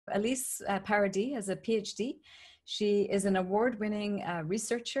Elise Paradis has a PhD. She is an award-winning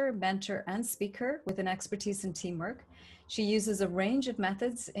researcher, mentor, and speaker with an expertise in teamwork. She uses a range of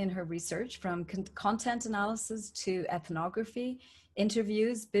methods in her research, from content analysis to ethnography,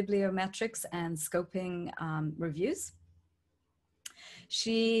 interviews, bibliometrics, and scoping reviews.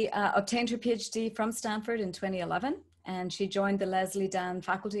 She obtained her PhD from Stanford in 2011, and she joined the Leslie Dan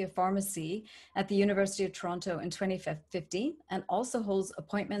Faculty of Pharmacy at the University of Toronto in 2015, and also holds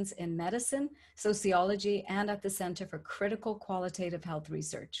appointments in medicine, sociology, and at the Centre for Critical Qualitative Health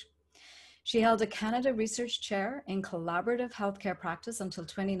Research. She held a Canada Research Chair in Collaborative Healthcare Practice until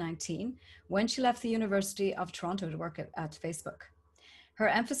 2019, when she left the University of Toronto to work at Facebook. Her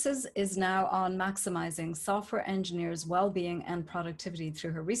emphasis is now on maximizing software engineers' well-being and productivity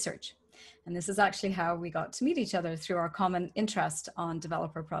through her research. And this is actually how we got to meet each other, through our common interest on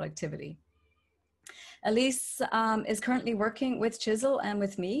developer productivity. Elise is currently working with Chisel and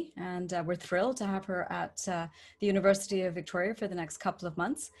with me, and we're thrilled to have her at the University of Victoria for the next couple of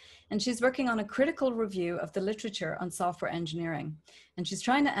months. And she's working on a critical review of the literature on software engineering. And she's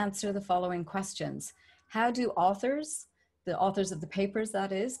trying to answer the following questions. How do authors, the authors of the papers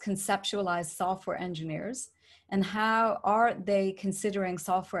that is, conceptualize software engineers? And how are they considering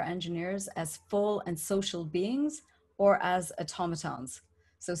software engineers as full and social beings or as automatons?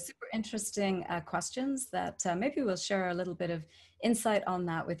 So super interesting questions that maybe we'll share a little bit of insight on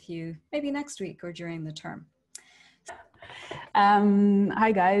that with you, maybe next week or during the term.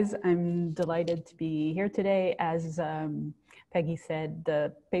 Hi guys, I'm delighted to be here today. As Peggy said,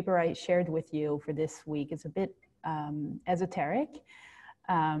 the paper I shared with you for this week is a bit esoteric.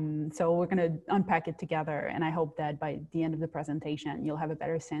 So we're going to unpack it together, and I hope that by the end of the presentation, you'll have a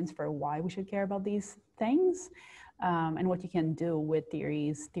better sense for why we should care about these things, and what you can do with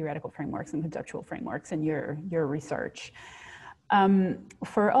theories, theoretical frameworks, and conceptual frameworks in your research.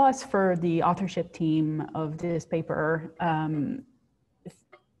 For us, for the authorship team of this paper,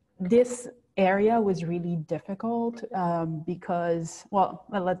 this area was really difficult because, well,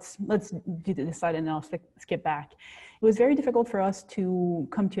 let's do this slide and then I'll skip back. It was very difficult for us to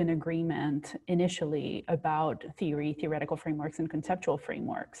come to an agreement initially about theory, theoretical frameworks, and conceptual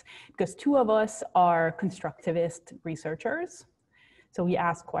frameworks, because two of us are constructivist researchers. So we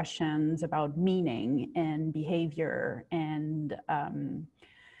ask questions about meaning and behavior and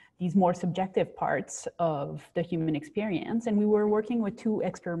these more subjective parts of the human experience. And we were working with two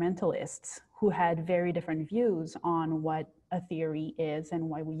experimentalists who had very different views on what a theory is and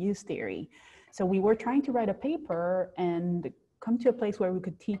why we use theory. So we were trying to write a paper and come to a place where we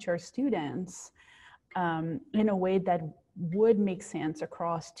could teach our students in a way that would make sense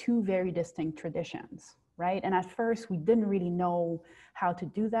across two very distinct traditions, right? And at first we didn't really know how to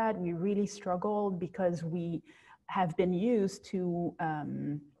do that. We really struggled because we have been used to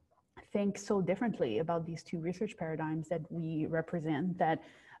think so differently about these two research paradigms that we represent that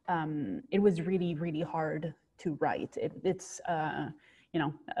it was really, really hard to write. It's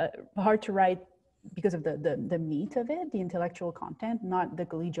hard to write because of the meat of it, the intellectual content, not the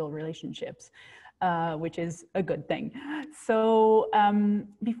collegial relationships, which is a good thing. So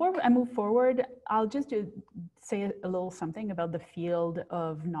before I move forward, I'll just say a little something about the field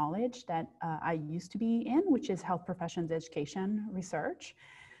of knowledge that I used to be in, which is health professions education research.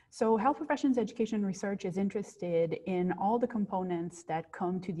 So health professions education research is interested in all the components that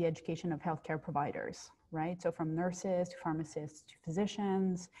come to the education of healthcare providers, right? So from nurses to pharmacists to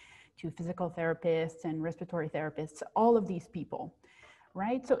physicians to physical therapists and respiratory therapists, all of these people,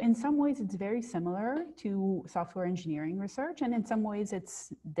 right? So in some ways it's very similar to software engineering research, and in some ways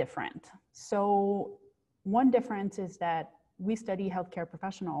it's different. So one difference is that we study healthcare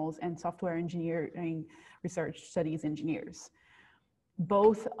professionals and software engineering research studies engineers.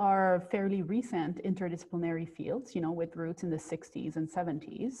 Both are fairly recent interdisciplinary fields, with roots in the 60s and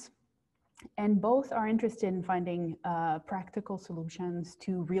 70s. And both are interested in finding practical solutions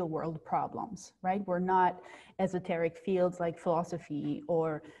to real world problems, right? We're not esoteric fields like philosophy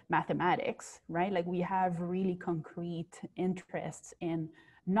or mathematics, right? Like we have really concrete interests in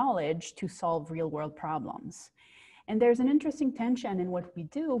knowledge to solve real world problems. And there's an interesting tension in what we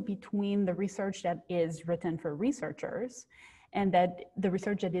do between the research that is written for researchers and that the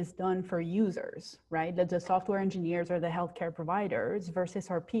research that is done for users, right? That the software engineers or the healthcare providers versus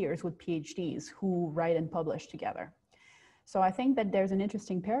our peers with PhDs who write and publish together. So I think that there's an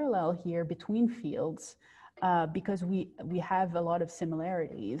interesting parallel here between fields because we have a lot of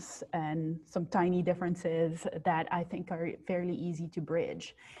similarities and some tiny differences that I think are fairly easy to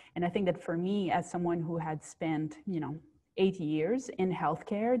bridge. And I think that for me, as someone who had spent, 8 years in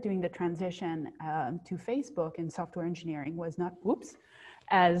healthcare, doing the transition to Facebook and software engineering was not,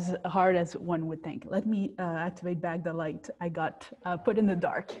 as hard as one would think. Let me activate back the light. I got put in the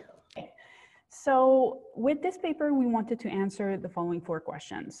dark. Okay. So with this paper, we wanted to answer the following 4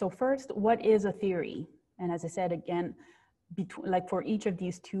 questions. So first, what is a theory? And as I said, again, like for each of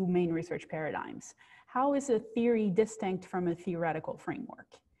these 2 main research paradigms, how is a theory distinct from a theoretical framework?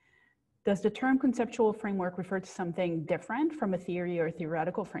 Does the term conceptual framework refer to something different from a theory or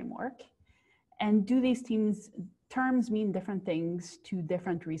theoretical framework? And do these terms mean different things to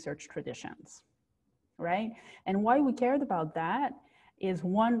different research traditions, right? And why we cared about that is,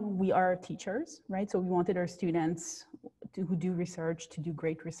 one, we are teachers, right? So we wanted our students who do research to do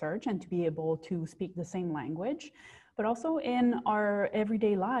great research and to be able to speak the same language. But also in our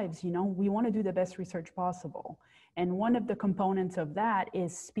everyday lives, you know, we want to do the best research possible. And one of the components of that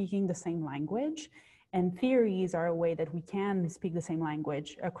is speaking the same language. And theories are a way that we can speak the same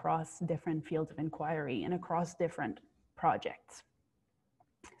language across different fields of inquiry and across different projects.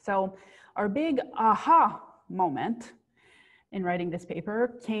 So our big aha moment in writing this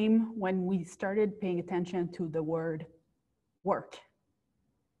paper came when we started paying attention to the word work,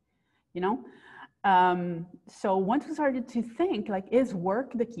 you know? So once we started to think, like, is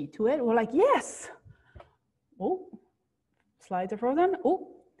work the key to it? We're like, yes. Oh, slides are frozen. Oh,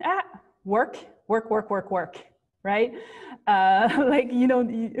 work, right? Like, you know,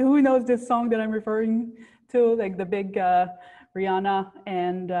 who knows this song that I'm referring to? Like the big Rihanna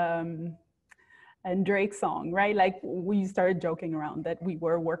and Drake song, right? Like, we started joking around that we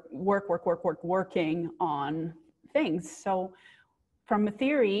were working on things. So from a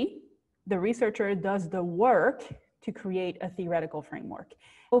theory, the researcher does the work to create a theoretical framework.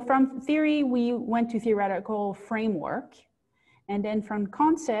 So from theory, we went to theoretical framework. And then from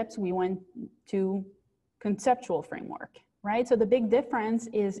concepts, we went to conceptual framework, right? So the big difference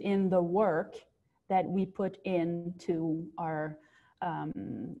is in the work that we put into our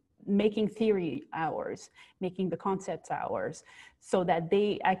making theory ours, making the concepts ours, so that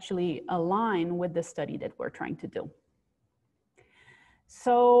they actually align with the study that we're trying to do.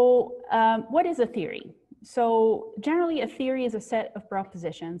 So what is a theory? So generally, a theory is a set of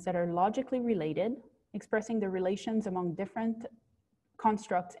propositions that are logically related, expressing the relations among different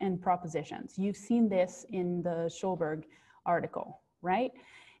constructs and propositions. You've seen this in the Sjøberg article, right?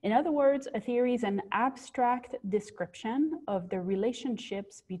 In other words, a theory is an abstract description of the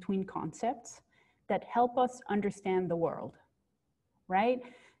relationships between concepts that help us understand the world, right?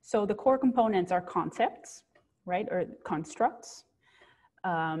 So the core components are concepts, right, or constructs,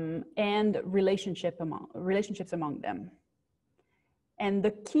 and relationships among them. And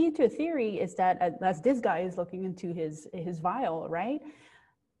the key to a theory is that, as this guy is looking into his vial, right?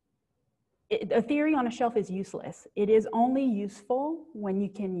 A theory on a shelf is useless. It is only useful when you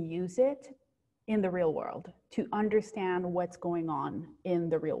can use it in the real world to understand what's going on in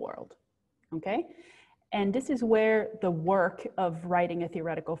the real world, okay? And this is where the work of writing a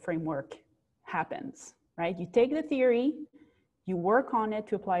theoretical framework happens, right? You take the theory, you work on it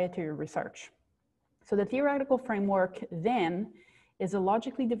to apply it to your research. So the theoretical framework then is a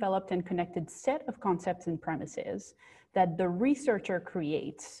logically developed and connected set of concepts and premises that the researcher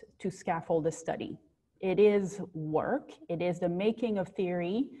creates to scaffold a study. It is work, it is the making of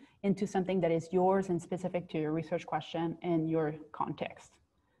theory into something that is yours and specific to your research question and your context.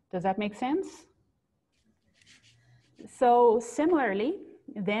 Does that make sense? So similarly,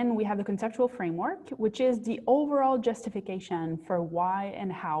 then we have the conceptual framework, which is the overall justification for why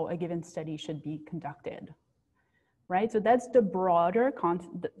and how a given study should be conducted. Right? So that's the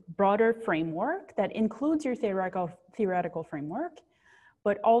broader framework that includes your theoretical framework,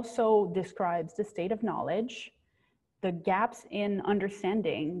 but also describes the state of knowledge, the gaps in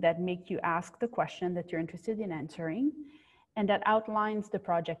understanding that make you ask the question that you're interested in answering, and that outlines the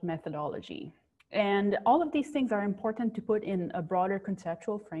project methodology. And all of these things are important to put in a broader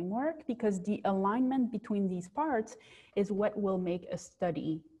conceptual framework, because the alignment between these parts is what will make a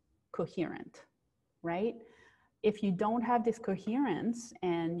study coherent, right? If you don't have this coherence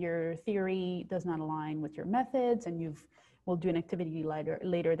and your theory does not align with your methods, and we'll do an activity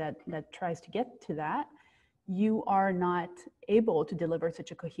later that tries to get to that, you are not able to deliver such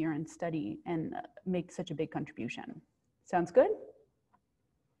a coherent study and make such a big contribution. Sounds good?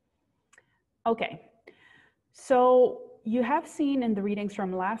 Okay, so you have seen in the readings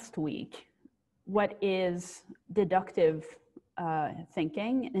from last week what is deductive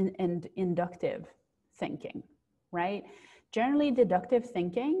thinking and inductive thinking, right? Generally, deductive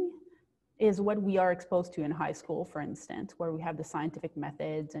thinking is what we are exposed to in high school, for instance, where we have the scientific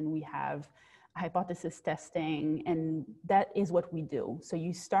methods and we have hypothesis testing, and that is what we do. So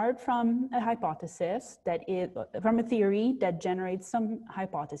you start from a hypothesis that is, from a theory that generates some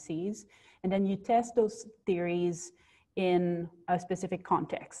hypotheses, and then you test those theories in a specific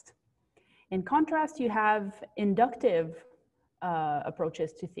context. In contrast, you have inductive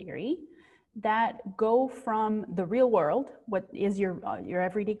approaches to theory that go from the real world, what is your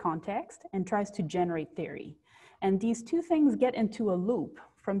everyday context, and tries to generate theory. And these two things get into a loop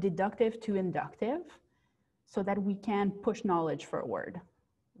from deductive to inductive so that we can push knowledge forward,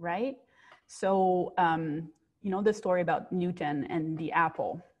 right? So, you know the story about Newton and the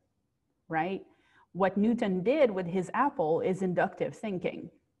apple, right? What Newton did with his apple is inductive thinking,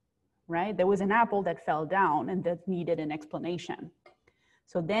 right? There was an apple that fell down and that needed an explanation.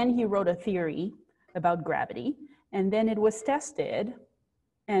 So then he wrote a theory about gravity, and then it was tested,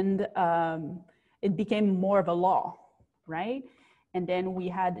 and it became more of a law, right? And then we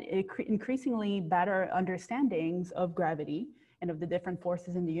had increasingly better understandings of gravity and of the different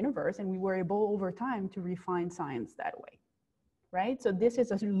forces in the universe, and we were able over time to refine science that way, right? So this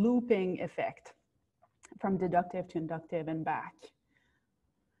is a looping effect from deductive to inductive and back.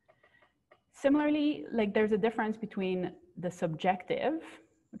 Similarly, like there's a difference between the subjective,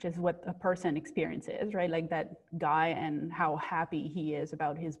 which is what a person experiences, right? Like that guy and how happy he is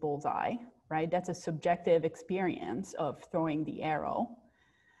about his bullseye, right? That's a subjective experience of throwing the arrow.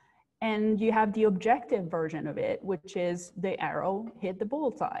 And you have the objective version of it, which is the arrow hit the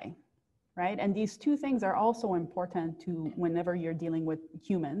bullseye, right? And these two things are also important to whenever you're dealing with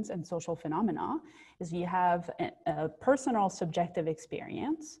humans and social phenomena, is you have a personal subjective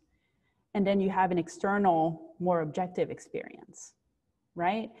experience, and then you have an external, more objective experience,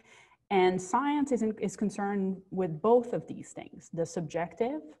 right? And science is concerned with both of these things, the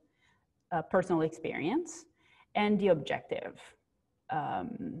subjective personal experience and the objective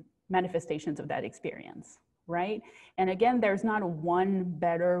manifestations of that experience, right? And again, there's not one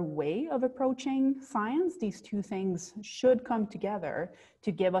better way of approaching science. These two things should come together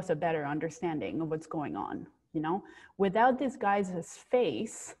to give us a better understanding of what's going on, you know? Without this guy's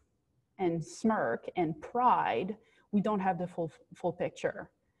face and smirk and pride, we don't have the full picture.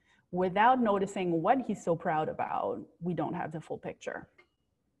 Without noticing what he's so proud about, we don't have the full picture.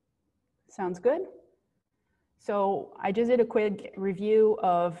 Sounds good? So I just did a quick review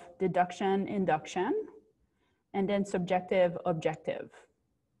of deduction, induction, and then subjective, objective.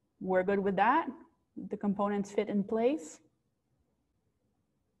 We're good with that? The components fit in place?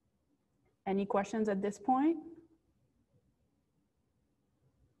 Any questions at this point?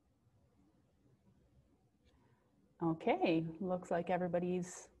 Okay, looks like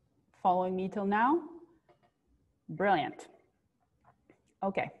everybody's following me till now. Brilliant.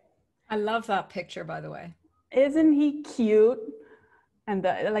 Okay. I love that picture, by the way. Isn't he cute? And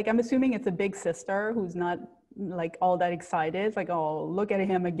like, I'm assuming it's a big sister who's not like all that excited. It's like, oh, look at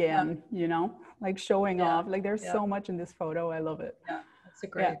him again, you know, like showing off. Like there's so much in this photo. I love it. Yeah, that's a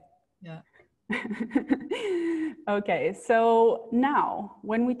great, Okay, so now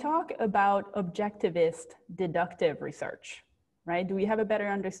when we talk about objectivist deductive research, right? Do we have a better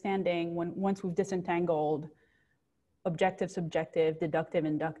understanding once we've disentangled objective, subjective, deductive,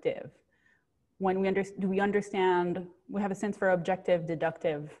 inductive? When we understand, we have a sense for objective,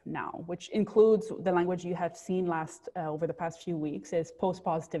 deductive now, which includes the language you have seen over the past few weeks is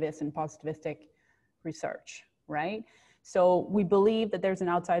post-positivist and positivistic research, right? So we believe that there's an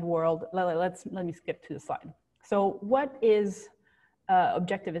outside world. Let me skip to the slide. So what is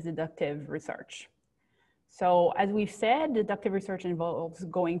objectivist deductive research? So as we've said, deductive research involves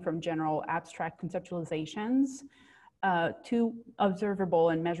going from general abstract conceptualizations to observable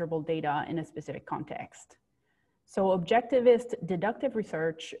and measurable data in a specific context. So objectivist deductive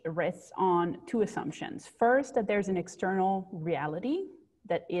research rests on two assumptions. First, that there's an external reality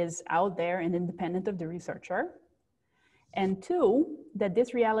that is out there and independent of the researcher. And two, that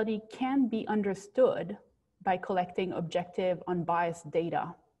this reality can be understood by collecting objective, unbiased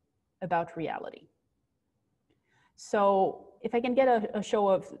data about reality. So if I can get a show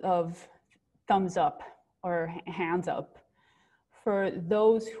of thumbs up or hands up for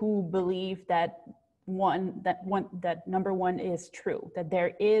those who believe that number one is true, that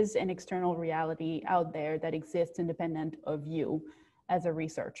there is an external reality out there that exists independent of you as a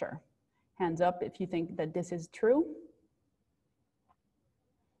researcher. Hands up if you think that this is true.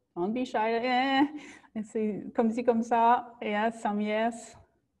 Don't be shy. Let's see, comme ci, comme ça. Yes, some yes.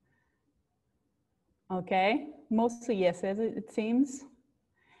 Okay, mostly yeses, it seems.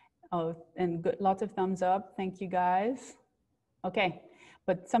 Oh, and good, lots of thumbs up. Thank you, guys. Okay,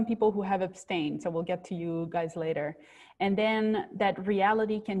 but some people who have abstained. So we'll get to you guys later. And then that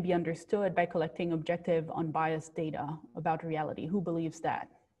reality can be understood by collecting objective, unbiased data about reality. Who believes that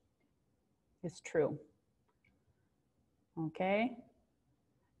is true? Okay.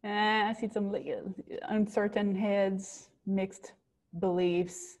 I see some uncertain heads, mixed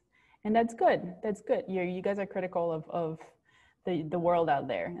beliefs, and that's good. That's good. You guys are critical of the world out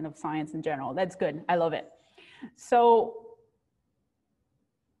there and of science in general. That's good. I love it. So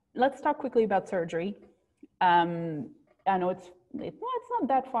let's talk quickly about surgery. I know it's not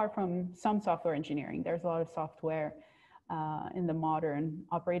that far from some software engineering. There's a lot of software in the modern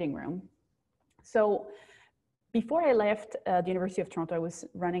operating room. So before I left the University of Toronto, I was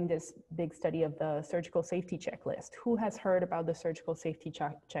running this big study of the surgical safety checklist. Who has heard about the surgical safety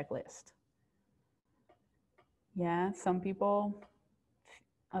checklist? Yeah, some people,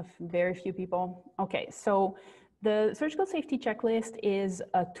 very few people. Okay, so the surgical safety checklist is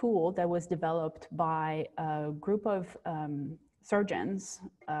a tool that was developed by a group of surgeons,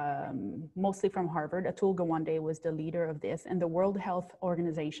 mostly from Harvard. Atul Gawande was the leader of this, and the World Health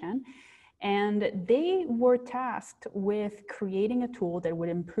Organization. And they were tasked with creating a tool that would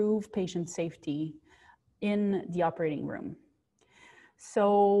improve patient safety in the operating room.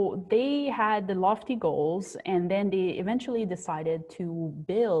 So they had the lofty goals, and then they eventually decided to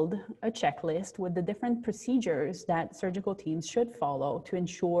build a checklist with the different procedures that surgical teams should follow to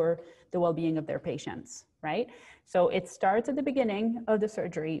ensure the well-being of their patients, right? So it starts at the beginning of the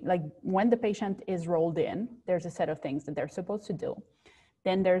surgery, like when the patient is rolled in, there's a set of things that they're supposed to do.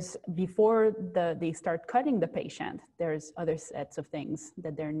 Then there's, before they start cutting the patient, there's other sets of things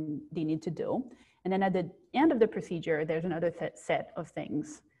that they need to do. And then at the end of the procedure, there's another set of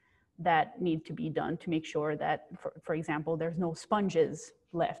things that need to be done to make sure that, for example, there's no sponges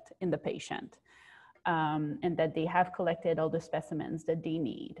left in the patient, and that they have collected all the specimens that they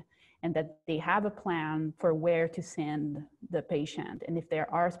need, and that they have a plan for where to send the patient, and if there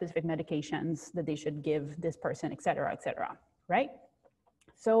are specific medications that they should give this person, et cetera, right?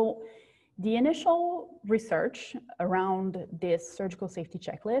 So the initial research around this surgical safety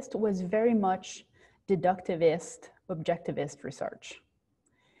checklist was very much deductivist, objectivist research.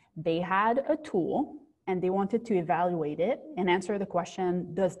 They had a tool and they wanted to evaluate it and answer the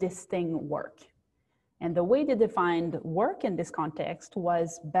question, does this thing work? And the way they defined work in this context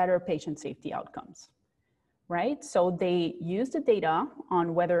was better patient safety outcomes, right? So they used the data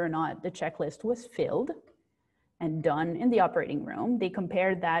on whether or not the checklist was filled and done in the operating room. They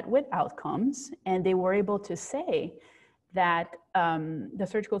compared that with outcomes, and they were able to say that the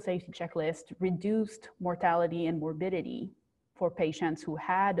surgical safety checklist reduced mortality and morbidity for patients who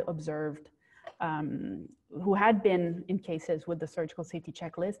had observed, who had been in cases with the surgical safety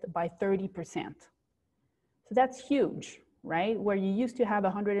checklist by 30%. So that's huge, right? Where you used to have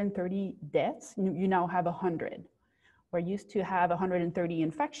 130 deaths, you now have 100. Where you used to have 130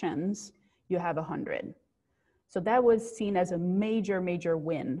 infections, you have 100. So that was seen as a major, major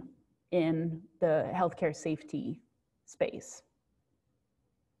win in the healthcare safety space.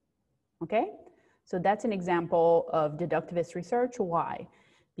 Okay, so that's an example of deductivist research. Why?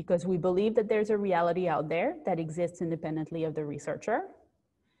 Because we believe that there's a reality out there that exists independently of the researcher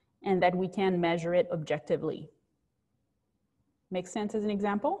and that we can measure it objectively. Makes sense as an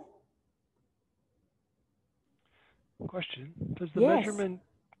example? Question, does the measurement,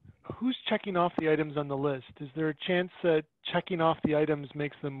 who's checking off the items on the list? Is there a chance that checking off the items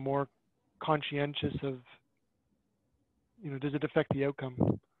makes them more conscientious of, does it affect the outcome?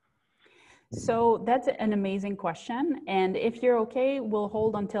 So that's an amazing question. And if you're okay, we'll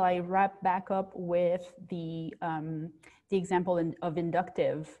hold until I wrap back up with the example of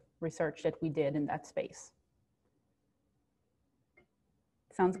inductive research that we did in that space.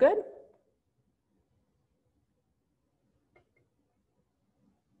 Sounds good?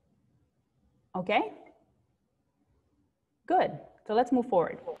 Okay, good. So let's move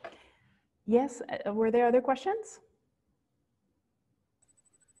forward. Yes, were there other questions?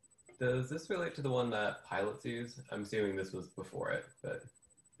 Does this relate to the one that pilots use? I'm assuming this was before it, but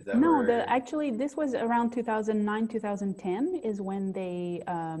is that no, where... actually this was around 2009, 2010 is when they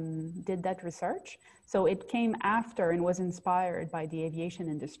did that research. So it came after and was inspired by the aviation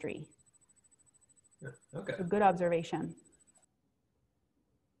industry. Okay. So good observation.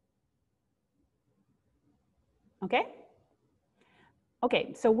 Okay?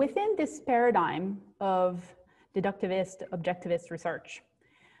 Okay, so within this paradigm of deductivist, objectivist research,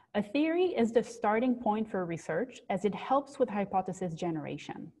 a theory is the starting point for research as it helps with hypothesis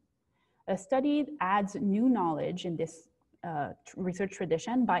generation. A study adds new knowledge, in this research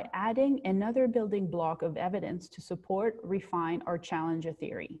tradition by adding another building block of evidence to support, refine, or challenge a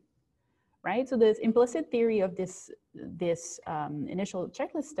theory, right? So the implicit theory of this initial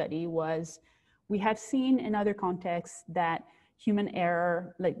checklist study was, we have seen in other contexts that human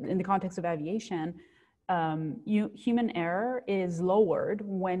error, like in the context of aviation, human error is lowered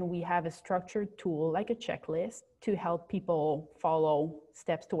when we have a structured tool like a checklist to help people follow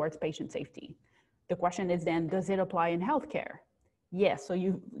steps towards patient safety. The question is then, does it apply in healthcare? Yes, so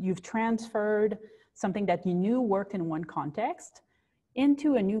you've transferred something that you knew worked in one context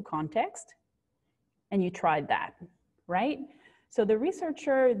into a new context, and you tried that, right? So the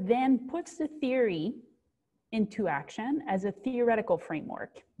researcher then puts the theory into action as a theoretical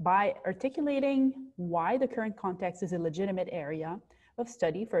framework by articulating why the current context is a legitimate area of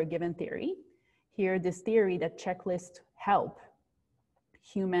study for a given theory. Here, this theory that checklists help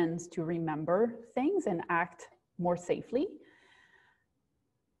humans to remember things and act more safely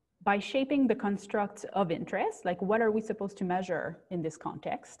by shaping the constructs of interest, like what are we supposed to measure in this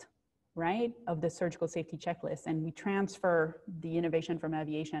context, right, of the surgical safety checklist, and we transfer the innovation from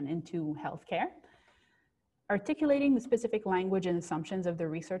aviation into healthcare. Articulating the specific language and assumptions of the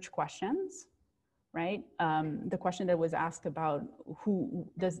research questions, right? The question that was asked about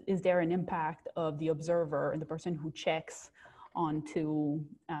is there an impact of the observer and the person who checks onto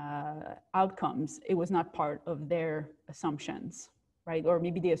outcomes? It was not part of their assumptions, right? Or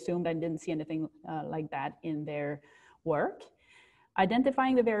maybe they assumed and didn't see anything like that in their work.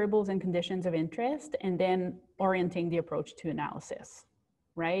 Identifying the variables and conditions of interest, and then orienting the approach to analysis,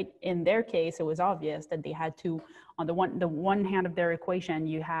 right? In their case, it was obvious that they had to, on the one hand of their equation,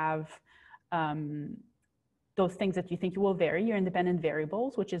 you have those things that you think will vary, your independent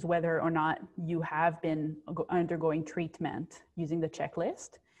variables, which is whether or not you have been undergoing treatment using the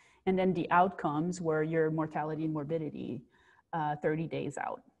checklist. And then the outcomes were your mortality and morbidity 30 days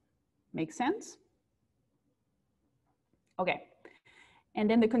out. Make sense? Okay. And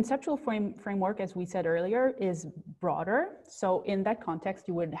then the conceptual framework, as we said earlier, is broader. So in that context,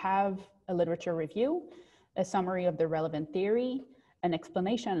 you would have a literature review, a summary of the relevant theory, an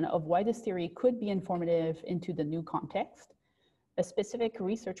explanation of why this theory could be informative into the new context, a specific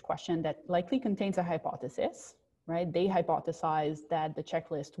research question that likely contains a hypothesis, right? They hypothesized that the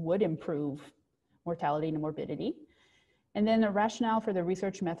checklist would improve mortality and morbidity. And then a rationale for the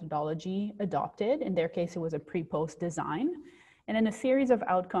research methodology adopted. In their case, it was a pre-post design. And then a series of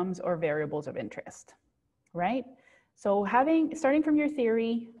outcomes or variables of interest, right? So starting from your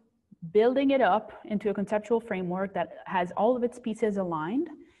theory, building it up into a conceptual framework that has all of its pieces aligned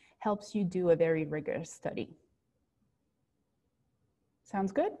helps you do a very rigorous study.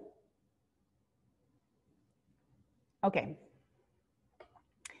 Sounds good? Okay.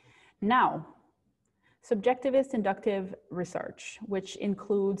 Now, subjectivist inductive research, which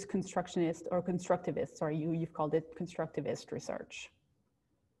includes constructionist or constructivist, sorry, you've called it constructivist research.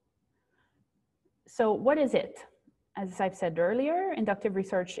 So what is it? As I've said earlier, inductive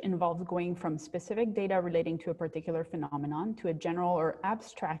research involves going from specific data relating to a particular phenomenon to a general or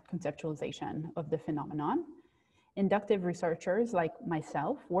abstract conceptualization of the phenomenon. Inductive researchers like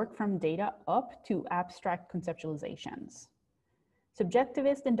myself work from data up to abstract conceptualizations.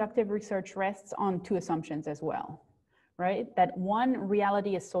 Subjectivist inductive research rests on two assumptions as well, right? That one,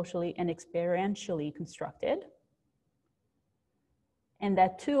 reality is socially and experientially constructed. And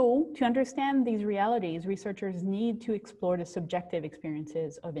that two, to understand these realities, researchers need to explore the subjective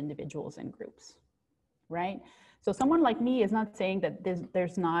experiences of individuals and groups, right? So someone like me is not saying that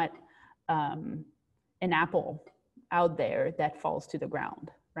there's not an apple out there that falls to the ground,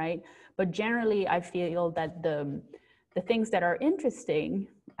 right? But generally, I feel that the things that are interesting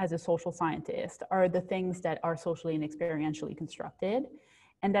as a social scientist are the things that are socially and experientially constructed,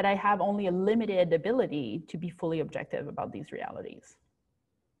 and that I have only a limited ability to be fully objective about these realities.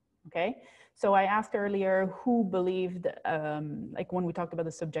 Okay, so I asked earlier who believed, like when we talked about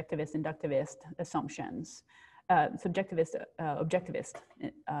the subjectivist, inductivist assumptions, objectivist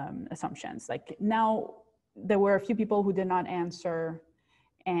assumptions. Like now, there were a few people who did not answer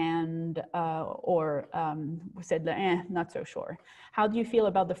and said, not so sure. How do you feel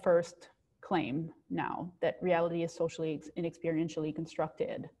about the first claim now, that reality is socially and experientially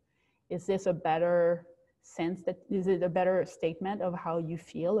constructed? Is this a better sense, that is it a better statement of how you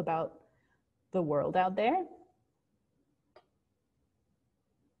feel about the world out there?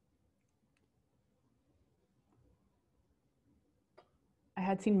 I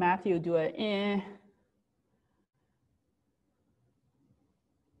had seen Matthew do a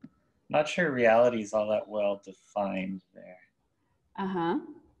Not sure reality is all that well defined there. Uh-huh.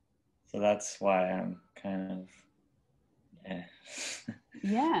 So that's why I'm kind of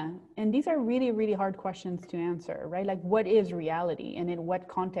Yeah, and these are really, really hard questions to answer, right? Like, what is reality, and in what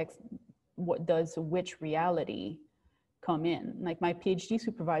context, what does which reality come in? Like, my PhD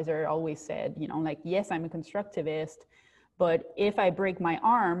supervisor always said, you know, like, yes, I'm a constructivist, but if I break my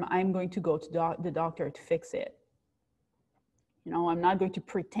arm, I'm going to go to the doctor to fix it. You know, I'm not going to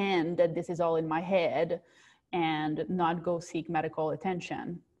pretend that this is all in my head and not go seek medical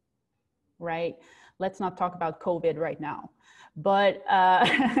attention, right? Let's not talk about COVID right now. But,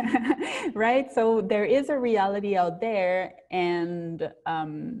 right, so there is a reality out there, and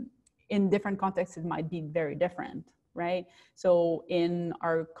in different contexts, it might be very different, right? So in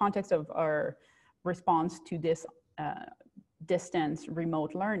our context of our response to this distance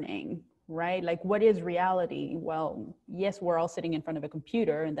remote learning, right? Like, what is reality? Well, yes, we're all sitting in front of a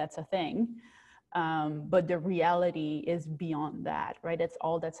computer, and that's a thing. But the reality is beyond that, right? It's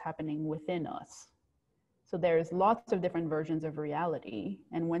all that's happening within us. So there's lots of different versions of reality.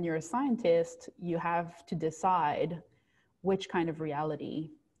 And when you're a scientist, you have to decide which kind of reality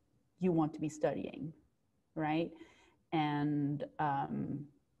you want to be studying, right? And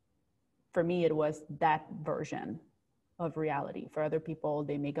for me, it was that version of reality. For other people,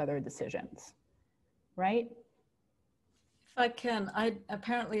 they make other decisions, right? If I can, I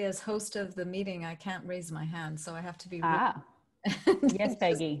apparently, as host of the meeting, I can't raise my hand, so I have to be Yes,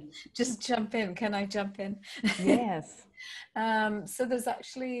 Peggy. Just jump in. Can I jump in? Yes. So there's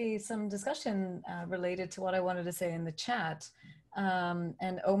actually some discussion related to what I wanted to say in the chat.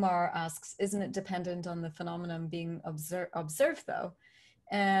 And Omar asks, isn't it dependent on the phenomenon being observed though?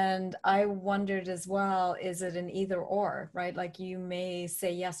 And I wondered as well, is it an either or, right? Like, you may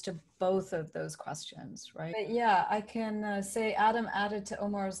say yes to both of those questions, right? But yeah, I can say Adam added to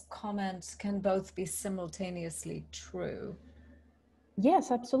Omar's comment, can both be simultaneously true?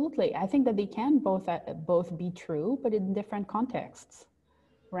 Yes, absolutely. I think that they can both be true, but in different contexts,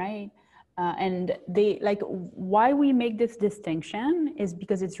 right? And they, like, why we make this distinction is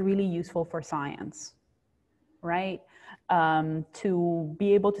because it's really useful for science, right? To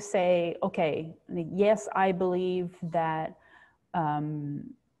be able to say, okay, yes, I believe that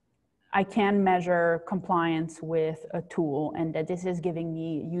I can measure compliance with a tool, and that this is giving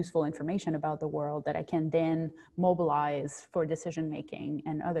me useful information about the world that I can then mobilize for decision-making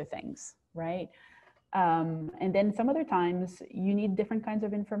and other things, right? And then some other times you need different kinds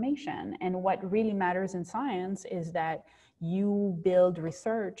of information. And what really matters in science is that you build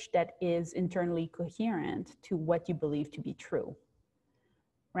research that is internally coherent to what you believe to be true,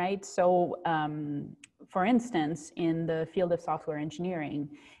 right? So for instance, in the field of software engineering,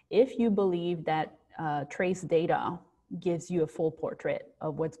 if you believe that trace data gives you a full portrait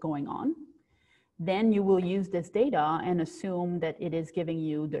of what's going on, then you will use this data and assume that it is giving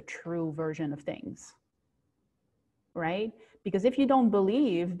you the true version of things, right? Because if you don't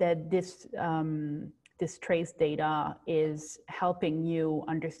believe that this, this trace data is helping you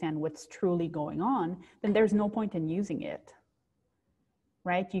understand what's truly going on, then there's no point in using it,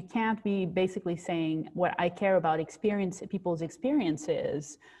 right? You can't be basically saying, what I care about people's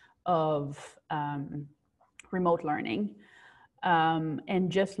experiences of remote learning,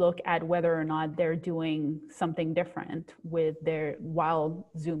 and just look at whether or not they're doing something different with while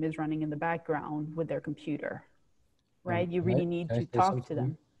Zoom is running in the background with their computer, right? You really need to talk to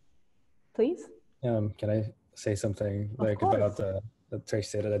them. Please? Can I say something about the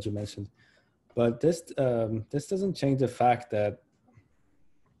trace data that you mentioned? But this doesn't change the fact that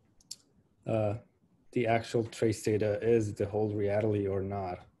the actual trace data is the whole reality or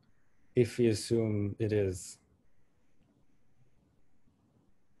not, if we assume it is.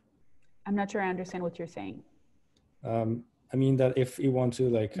 I'm not sure I understand what you're saying. I mean that if we want to,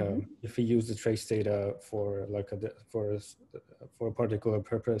 like, if we use the trace data for like for a particular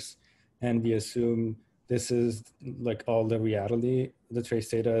purpose, and we assume this is like all the reality, the trace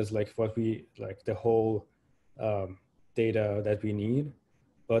data is like what we like, the whole data that we need,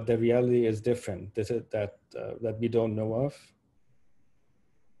 but the reality is different. This is that we don't know of.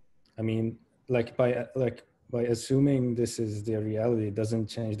 I mean, like by assuming this is the reality doesn't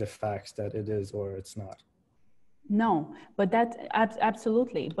change the facts that it is or it's not. No, but that's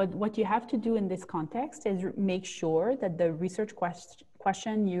absolutely. But what you have to do in this context is make sure that the research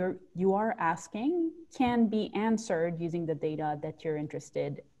question you are asking can be answered using the data that you're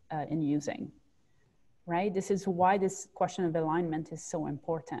interested in using, right? This is why this question of alignment is so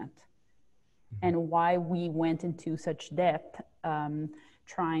important, and why we went into such depth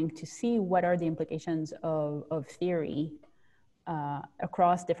trying to see what are the implications of theory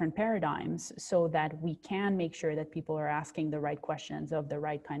across different paradigms, so that we can make sure that people are asking the right questions of the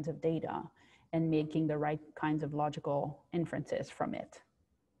right kinds of data, and making the right kinds of logical inferences from it,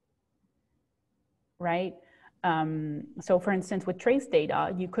 right? So for instance, with trace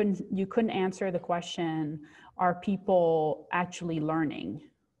data, you couldn't answer the question, are people actually learning?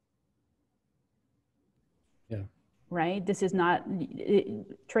 Yeah. Right? This is not,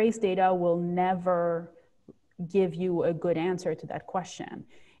 trace data will never give you a good answer to that question.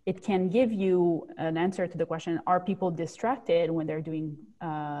 It can give you an answer to the question, are people distracted when they're doing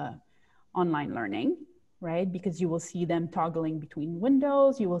online learning, right? Because you will see them toggling between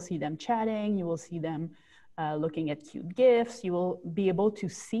windows, you will see them chatting, you will see them looking at cute GIFs, you will be able to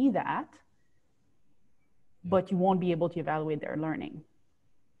see that, but you won't be able to evaluate their learning.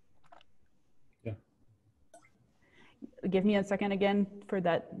 Yeah. Give me a second again for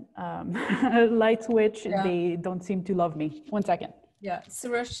that light switch. Yeah. They don't seem to love me. 1 second. Yeah,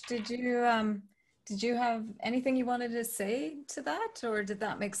 Suresh, did you have anything you wanted to say to that, or did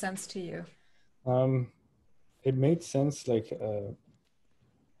that make sense to you? It made sense, like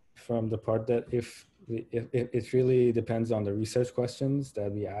from the part that if it really depends on the research questions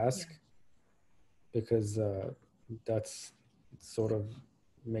that we ask, yeah. Because that's sort of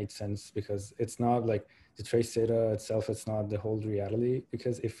made sense, because it's not like the trace data itself, it's not the whole reality,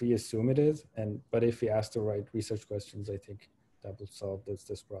 because if we assume it is, but if we ask the right research questions, I think that will solve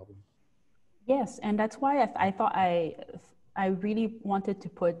this problem. Yes, and that's why I thought I really wanted to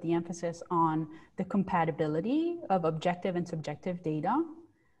put the emphasis on the compatibility of objective and subjective data,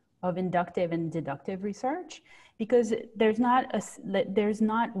 of inductive and deductive research, because there's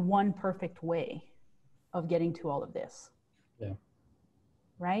not one perfect way of getting to all of this. Yeah.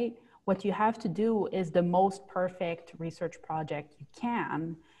 Right? What you have to do is the most perfect research project you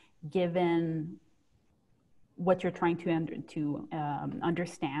can, given what you're trying to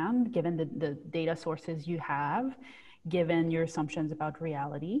understand, given the data sources you have, given your assumptions about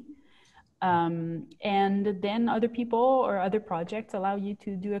reality. And then other people or other projects allow you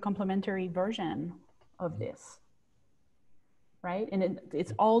to do a complementary version of this, right? And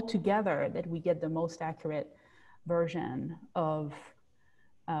it's all together that we get the most accurate version of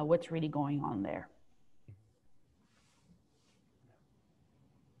what's really going on there.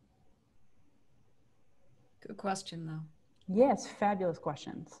 Good question, though. Yes, fabulous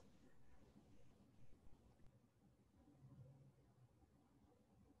questions.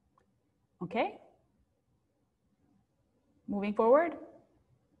 Okay. Moving forward.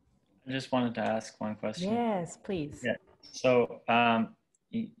 I just wanted to ask one question. Yes, please. Yeah. So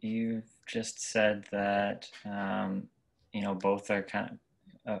you've just said that both are kind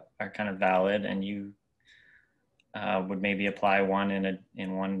of valid, and you would maybe apply one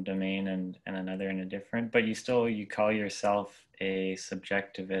in one domain and another in a different, but you call yourself a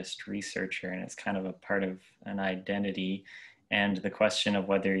subjectivist researcher, and it's kind of a part of an identity. And the question of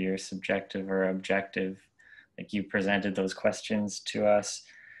whether you're subjective or objective, like you presented those questions to us,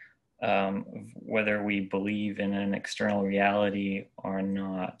 whether we believe in an external reality or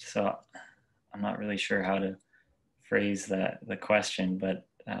not. So I'm not really sure how to phrase the question, but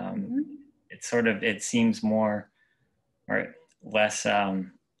it seems more or less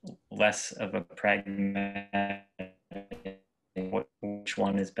of a pragmatic, which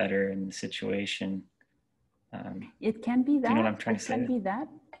one is better in the situation. It can be that. Do you know what I'm trying to say? It can be that.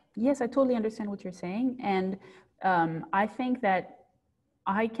 Yes, I totally understand what you're saying. And I think that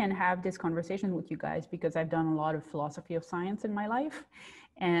I can have this conversation with you guys because I've done a lot of philosophy of science in my life,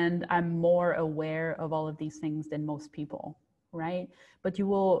 and I'm more aware of all of these things than most people, right? But you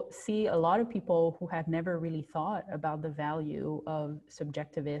will see a lot of people who have never really thought about the value of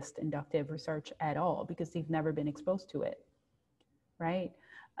subjectivist inductive research at all because they've never been exposed to it, right?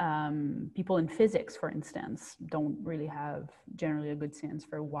 People in physics, for instance, don't really have generally a good sense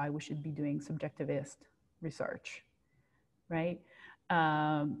for why we should be doing subjectivist research, right?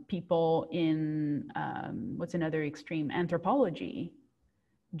 People in, what's another extreme, anthropology,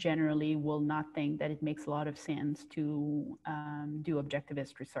 generally will not think that it makes a lot of sense to do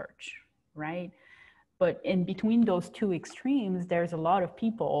objectivist research, right? But in between those two extremes, there's a lot of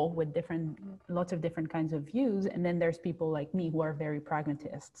people with lots of different kinds of views. And then there's people like me who are very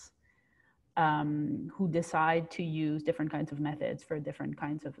pragmatists, who decide to use different kinds of methods for different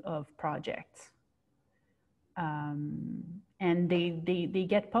kinds of projects. And they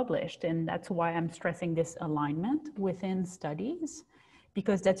get published. And that's why I'm stressing this alignment within studies,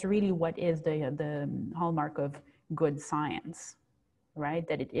 because that's really what is the hallmark of good science, right?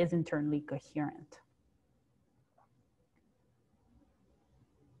 That it is internally coherent.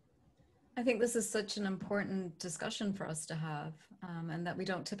 I think this is such an important discussion for us to have, and that we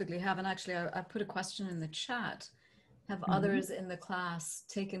don't typically have. And actually, I put a question in the chat Have others in the class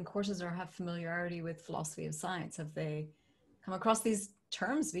taken courses or have familiarity with philosophy of science? Have they come across these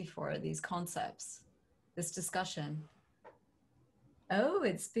terms before, these concepts, this discussion? Oh,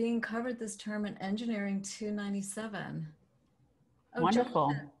 it's being covered this term in Engineering 297. Oh,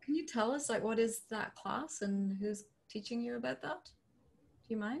 Wonderful. Jonathan, can you tell us, like, what is that class and who's teaching you about that?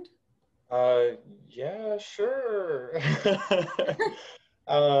 Do you mind? Yeah, sure.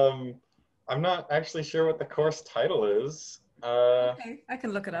 I'm not actually sure what the course title is. Okay, I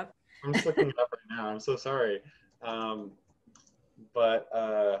can look it up. I'm just looking it up right now. I'm so sorry. But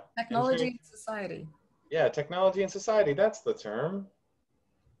Technology and Society. Yeah, Technology and Society, that's the term.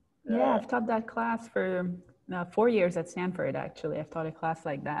 Yeah, I've taught that class for 4 years at Stanford, actually. I've taught a class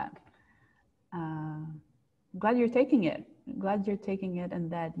like that. Glad you're taking it. Glad you're taking it, and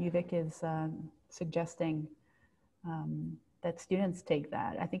that Uijtdehaage is suggesting that students take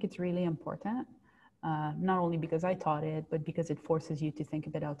that. I think it's really important, not only because I taught it, but because it forces you to think a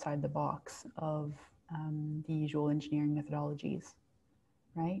bit outside the box of the usual engineering methodologies,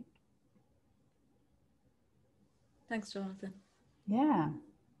 right? Thanks, Jonathan. Yeah.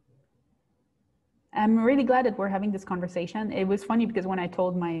 I'm really glad that we're having this conversation. It was funny because when I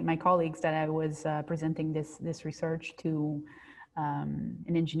told my colleagues that I was presenting this research to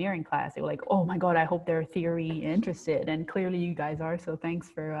an engineering class, they were like, "Oh my God, I hope they're theory interested." And clearly you guys are, so thanks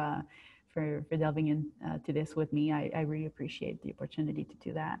for delving into this with me. I really appreciate the opportunity to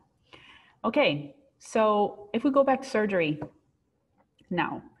do that. Okay, so if we go back to surgery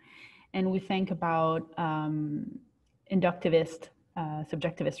now, and we think about inductivist,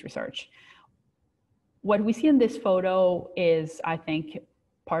 subjectivist research, what we see in this photo is, I think,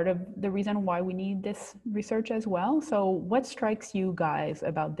 part of the reason why we need this research as well. So what strikes you guys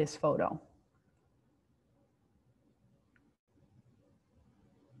about this photo?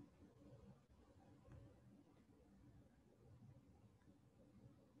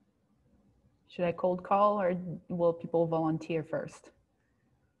 Should I cold call, or will people volunteer first?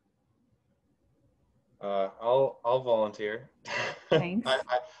 I'll volunteer. Thanks.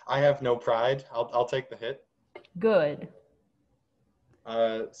 I have no pride. I'll take the hit. Good.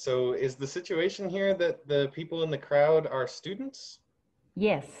 So is the situation here that the people in the crowd are students?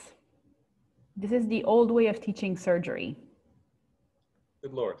 Yes. This is the old way of teaching surgery.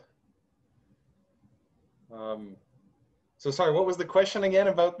 Good Lord. So sorry, what was the question again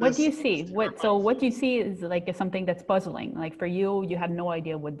about this? What do you see? What do you see is like something that's puzzling. Like for you, you had no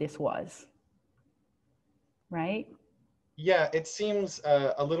idea what this was, right? Yeah, it seems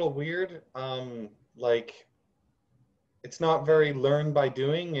a little weird. Like it's not very learn by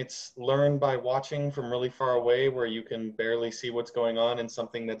doing. It's learn by watching from really far away, where you can barely see what's going on in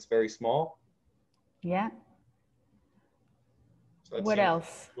something that's very small. Yeah. So that what seems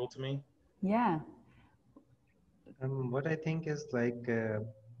else? cool to me. Yeah. What I think is like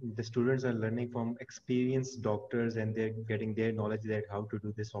the students are learning from experienced doctors, and they're getting their knowledge that how to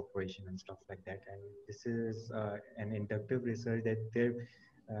do this operation and stuff like that. And this is an inductive research that they're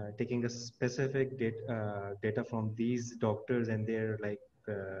taking a specific data from these doctors, and they're like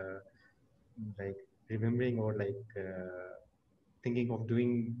remembering or thinking of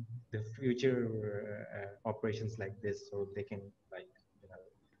doing the future operations like this, so they can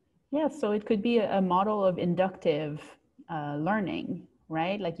Yeah, so it could be a model of inductive learning,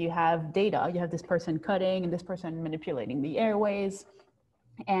 right? Like you have data, you have this person cutting and this person manipulating the airways,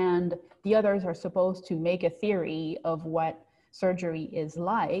 and the others are supposed to make a theory of what surgery is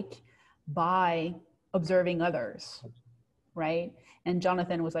like by observing others, right? And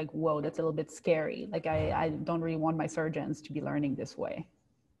Jonathan was like, whoa, that's a little bit scary. Like I don't really want my surgeons to be learning this way,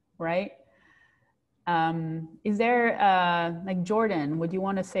 right? Is there, like Jordan, would you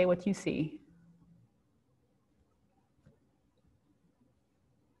want to say what you see?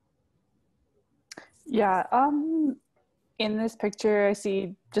 Yeah, in this picture, I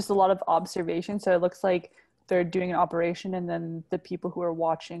see just a lot of observation. So it looks like they're doing an operation, and then the people who are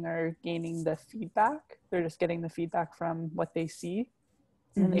watching are gaining the feedback. They're just getting the feedback from what they see,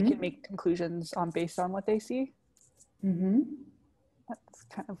 and they can make conclusions based on what they see. That's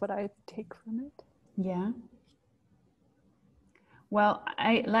kind of what I take from it. Yeah. Well,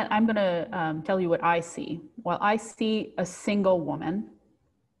 I'm going to tell you what I see. Well, I see a single woman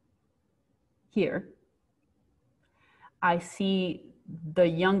here. I see the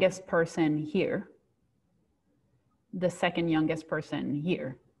youngest person here, the second youngest person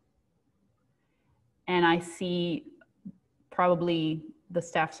here. And I see probably the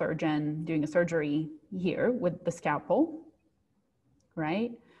staff surgeon doing a surgery here with the scalpel,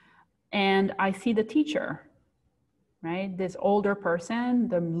 right? And I see the teacher, right? This older person,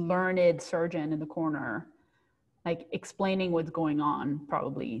 the learned surgeon in the corner, like explaining what's going on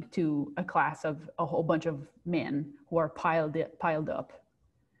probably to a class of a whole bunch of men who are piled up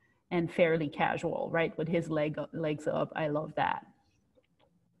and fairly casual, right? With his legs up. I love that.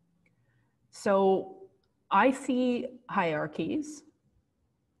 So I see hierarchies,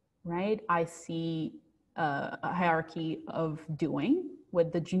 right? I see a hierarchy of doing,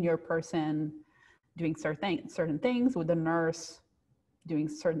 with the junior person doing certain things, with the nurse doing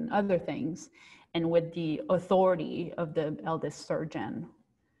certain other things, and with the authority of the eldest surgeon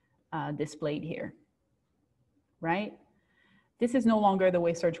displayed here, right? This is no longer the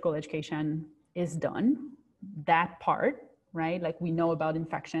way surgical education is done. That part, right? Like we know about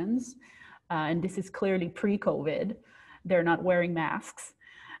infections, and this is clearly pre-COVID. They're not wearing masks.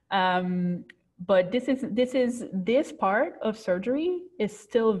 But this part of surgery is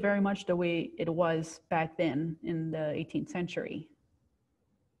still very much the way it was back then in the 18th century,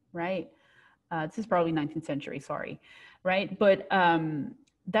 right? This is probably 19th century, sorry, right? But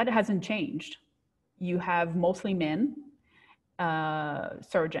that hasn't changed. You have mostly men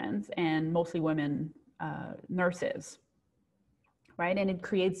surgeons and mostly women nurses, right? And it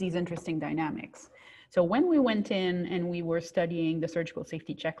creates these interesting dynamics. So when we went in and we were studying the surgical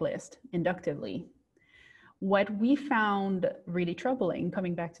safety checklist inductively, what we found really troubling,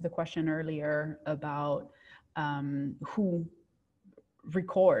 coming back to the question earlier about who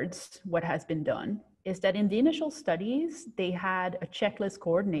records what has been done, is that in the initial studies, they had a checklist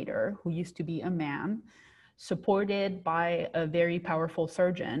coordinator who used to be a man, supported by a very powerful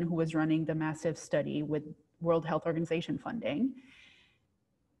surgeon who was running the massive study with World Health Organization funding.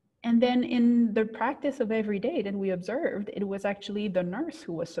 And then in the practice of every day that we observed, it was actually the nurse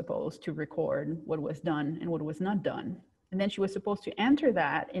who was supposed to record what was done and what was not done. And then she was supposed to enter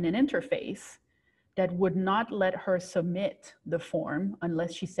that in an interface that would not let her submit the form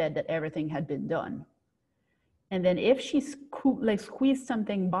unless she said that everything had been done. And then if she squeezed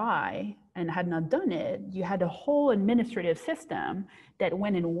something by and had not done it, you had a whole administrative system that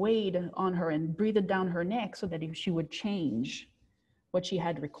went and weighed on her and breathed down her neck so that she would change what she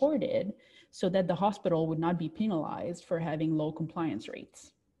had recorded so that the hospital would not be penalized for having low compliance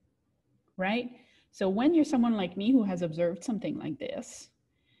rates, right? So when you're someone like me who has observed something like this,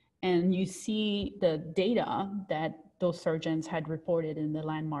 and you see the data that those surgeons had reported in the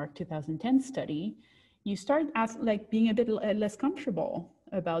landmark 2010 study, you start being a bit less comfortable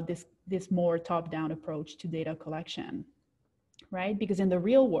about this more top-down approach to data collection, right? Because in the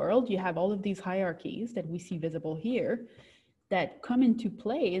real world, you have all of these hierarchies that we see visible here that come into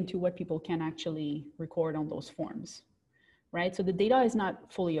play into what people can actually record on those forms, right? So the data is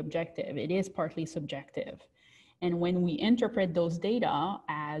not fully objective, it is partly subjective. And when we interpret those data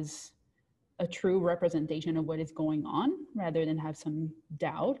as a true representation of what is going on, rather than have some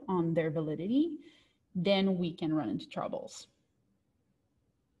doubt on their validity, then we can run into troubles.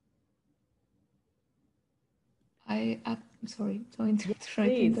 I'm sorry, I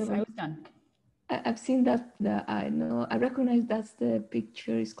was done. I've seen that, I recognize that's the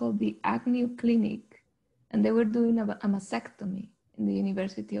picture. It's called the Agnew Clinic, and they were doing a mastectomy in the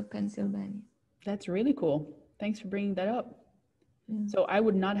University of Pennsylvania. That's really cool. Thanks for bringing that up. Yeah. So I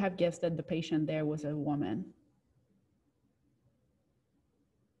would not have guessed that the patient there was a woman.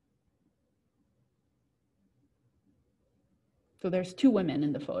 So there's two women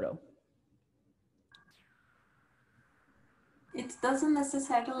in the photo. It doesn't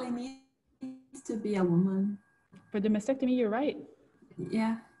necessarily need to be a woman. For the mastectomy, you're right.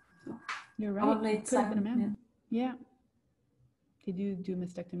 Yeah. You're right. Probably it could have been a man. Yeah. They do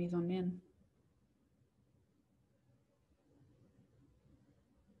mastectomies on men.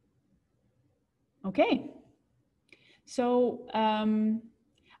 Okay. So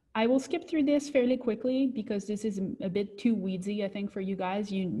I will skip through this fairly quickly because this is a bit too weedsy, I think, for you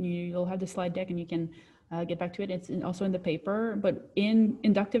guys. You'll have the slide deck and you can get back to it. It's also in the paper, but in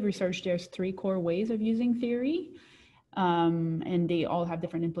inductive research, there's 3 core ways of using theory, and they all have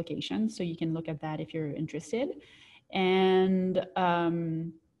different implications. So you can look at that if you're interested. And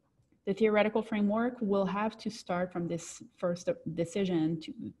the theoretical framework will have to start from this first decision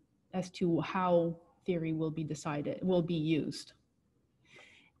as to how theory will be used.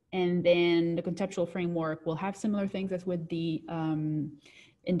 And then the conceptual framework will have similar things as with the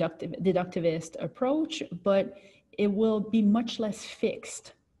deductivist approach, but it will be much less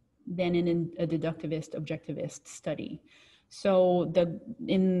fixed than in a deductivist objectivist study. So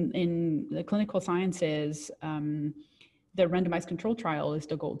in the clinical sciences, the randomized control trial is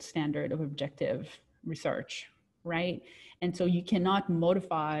the gold standard of objective research, right? And so you cannot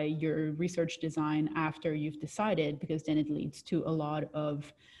modify your research design after you've decided, because then it leads to a lot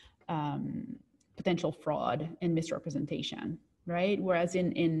of potential fraud and misrepresentation, right? Whereas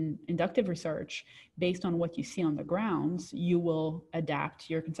in inductive research, based on what you see on the grounds, you will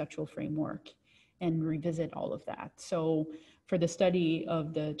adapt your conceptual framework and revisit all of that. So for the study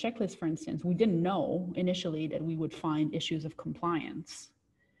of the checklist, for instance, we didn't know initially that we would find issues of compliance.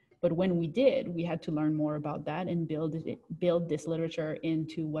 But when we did, we had to learn more about that and build this literature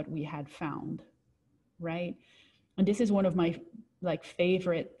into what we had found, right? And this is one of my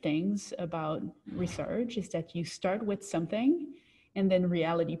favorite things about research, is that you start with something and then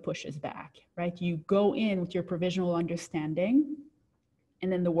reality pushes back, right? You go in with your provisional understanding,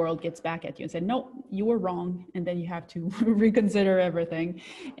 and then the world gets back at you and said, no, you were wrong. And then you have to reconsider everything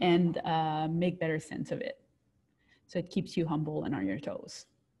and make better sense of it. So it keeps you humble and on your toes.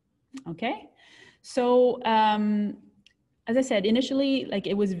 Okay. So as I said, initially,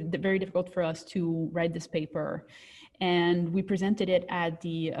 it was very difficult for us to write this paper. And we presented it at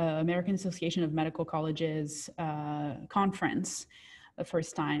the American Association of Medical Colleges conference the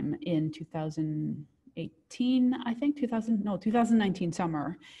first time in 2018, I think, 2019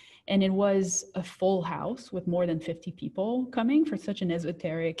 summer. And it was a full house with more than 50 people coming for such an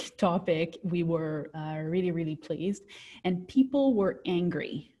esoteric topic. We were really, really pleased. And people were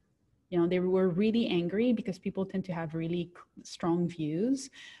angry. You know, they were really angry because people tend to have really strong views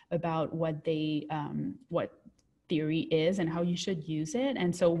about what theory is and how you should use it.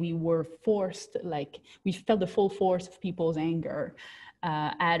 And so we were forced, we felt the full force of people's anger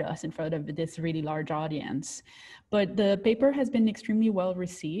at us in front of this really large audience. But the paper has been extremely well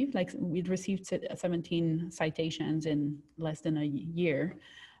received. We'd received 17 citations in less than a year.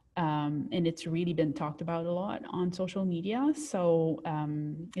 And it's really been talked about a lot on social media. So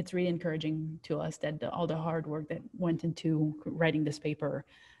it's really encouraging to us that all the hard work that went into writing this paper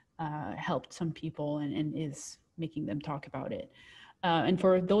helped some people and is making them talk about it. And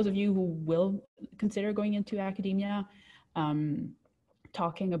for those of you who will consider going into academia,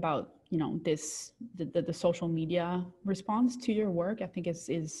 talking about the social media response to your work, I think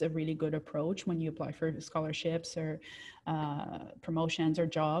is a really good approach when you apply for scholarships or promotions or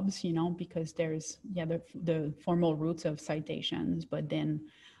jobs, because there's the formal routes of citations, but then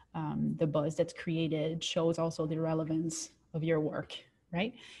the buzz that's created shows also the relevance of your work,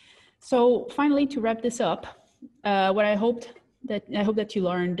 right? So finally, to wrap this up, what I hope that you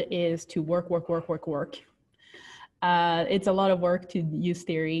learned is to work. It's a lot of work to use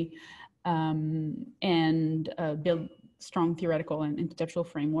theory and build strong theoretical and conceptual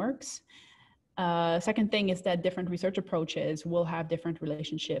frameworks. Second thing is that different research approaches will have different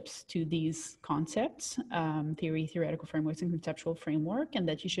relationships to these concepts, theory, theoretical frameworks, and conceptual framework, and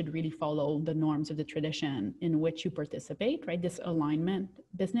that you should really follow the norms of the tradition in which you participate, right? This alignment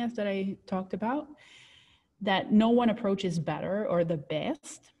business that I talked about, that no one approach is better or the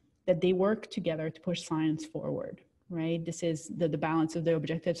best, that they work together to push science forward. Right? This is the balance of the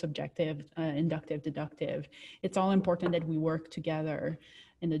objective, subjective, inductive, deductive. It's all important that we work together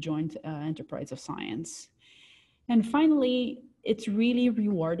in the joint enterprise of science. And finally, it's really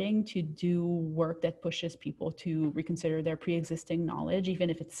rewarding to do work that pushes people to reconsider their pre-existing knowledge, even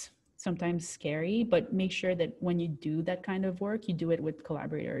if it's sometimes scary, but make sure that when you do that kind of work, you do it with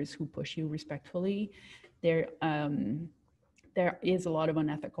collaborators who push you respectfully. There is a lot of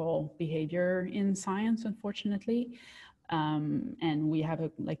unethical behavior in science, unfortunately, and we have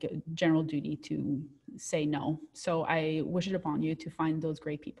a general duty to say no. So I wish it upon you to find those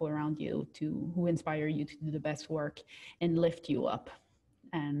great people around you who inspire you to do the best work and lift you up,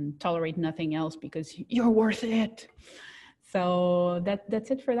 and tolerate nothing else because you're worth it. So that's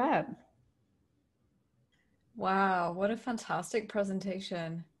it for that. Wow, what a fantastic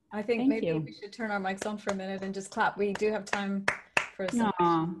presentation. I think maybe we should turn our mics on for a minute and just clap. We do have time for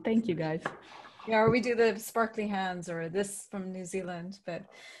some. Thank you, guys. Yeah, or we do the sparkly hands or this from New Zealand, but.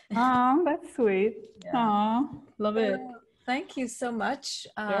 Oh, that's sweet. Yeah. Love it. Thank you so much.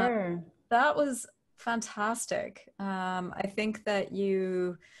 Sure. That was fantastic. I think that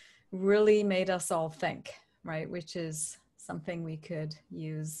you really made us all think, right? Which is something we could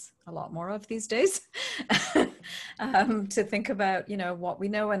use a lot more of these days. To think about, what we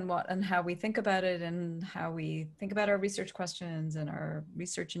know and how we think about it and how we think about our research questions and our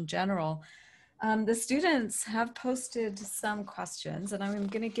research in general. The students have posted some questions, and I'm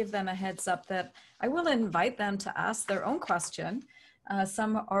going to give them a heads up that I will invite them to ask their own question.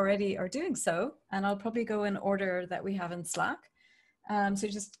 Some already are doing so, and I'll probably go in order that we have in Slack. So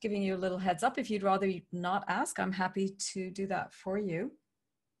just giving you a little heads up. If you'd rather not ask, I'm happy to do that for you.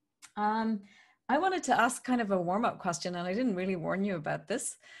 I wanted to ask kind of a warm-up question, and I didn't really warn you about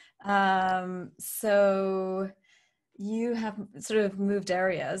this. So you have sort of moved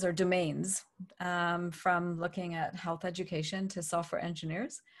areas or domains from looking at health education to software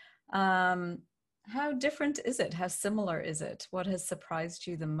engineers. How different is it? How similar is it? What has surprised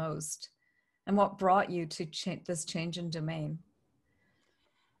you the most? And what brought you to this change in domain?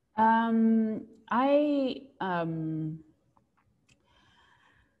 I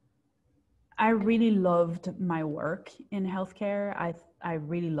really loved my work in healthcare. I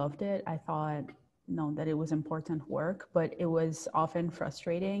really loved it. I thought, that it was important work, but it was often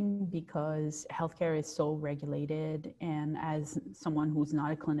frustrating because healthcare is so regulated. And as someone who's not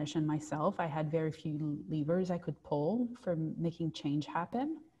a clinician myself, I had very few levers I could pull for making change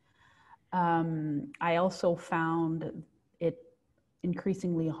happen. I also found it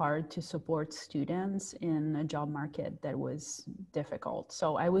increasingly hard to support students in a job market that was difficult.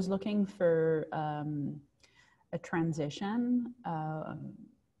 So I was looking for a transition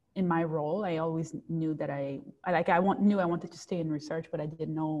in my role. I always knew that I wanted to stay in research, but I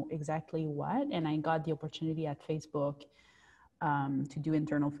didn't know exactly what. And I got the opportunity at Facebook to do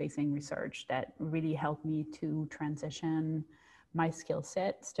internal facing research that really helped me to transition my skill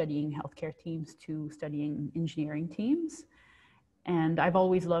set, studying healthcare teams to studying engineering teams. And I've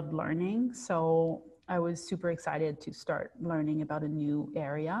always loved learning. So I was super excited to start learning about a new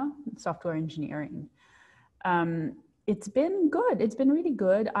area, software engineering. It's been good. It's been really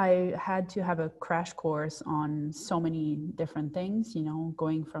good. I had to have a crash course on so many different things,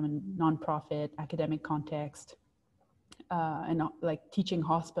 going from a nonprofit academic context and like teaching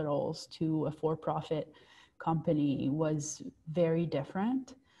hospitals to a for-profit company was very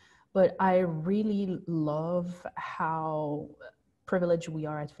different. But I really love how privileged we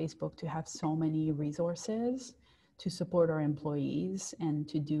are at Facebook to have so many resources to support our employees and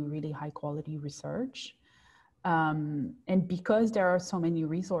to do really high quality research. And because there are so many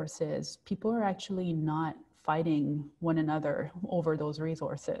resources, people are actually not fighting one another over those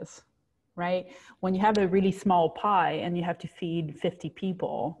resources, right? When you have a really small pie and you have to feed 50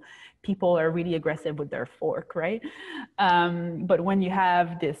 people, people are really aggressive with their fork, right? But when you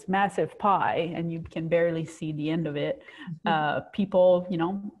have this massive pie and you can barely see the end of it, people,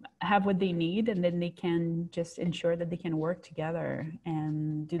 have what they need, and then they can just ensure that they can work together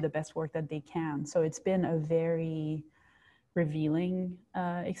and do the best work that they can. So it's been a very revealing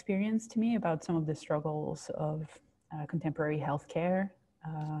experience to me about some of the struggles of contemporary healthcare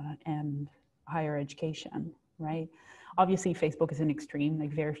and higher education, right? Obviously, Facebook is an extreme,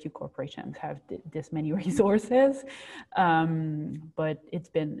 like very few corporations have this many resources, but it's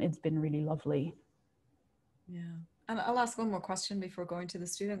been really lovely. Yeah. And I'll ask one more question before going to the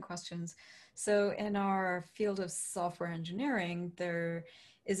student questions. So in our field of software engineering, there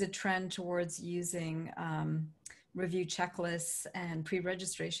is a trend towards using review checklists and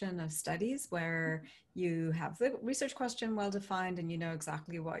pre-registration of studies where you have the research question well-defined and you know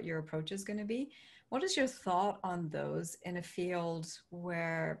exactly what your approach is going to be. What is your thought on those in a field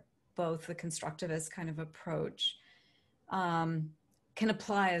where both the constructivist kind of approach can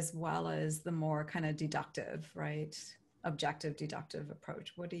apply as well as the more kind of deductive, right? Objective deductive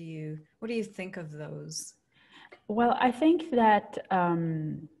approach. What do you think of those? Well, I think that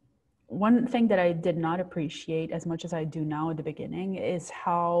one thing that I did not appreciate as much as I do now at the beginning is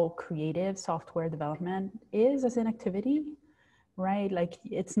how creative software development is as an activity, right? Like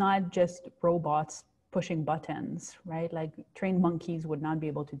it's not just robots pushing buttons, right? Like trained monkeys would not be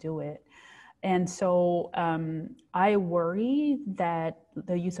able to do it. And so I worry that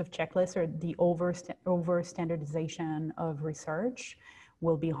the use of checklists or the over standardization of research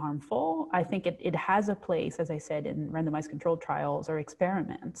will be harmful. I think it has a place, as I said, in randomized controlled trials or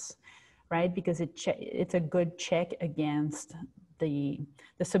experiments, right? Because it's a good check against the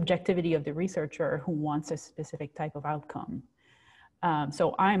subjectivity of the researcher who wants a specific type of outcome.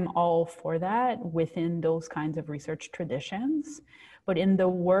 So I'm all for that within those kinds of research traditions. But in the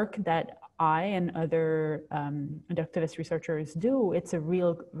work that I and other inductivist researchers do, it's a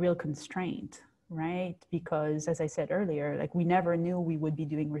real constraint, right? Because as I said earlier, like we never knew we would be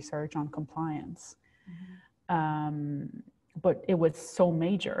doing research on compliance. Mm-hmm. But it was so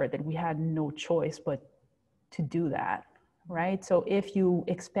major that we had no choice but to do that, right? So if you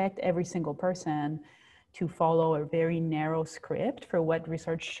expect every single person to follow a very narrow script for what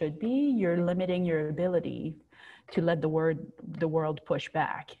research should be, you're limiting your ability to let the world push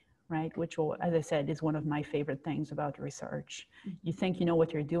back, right? Which will, as I said, is one of my favorite things about research. You think you know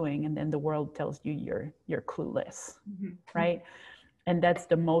what you're doing, and then the world tells you you're clueless, mm-hmm. right? And that's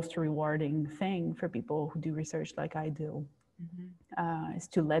the most rewarding thing for people who do research like I do, mm-hmm. Is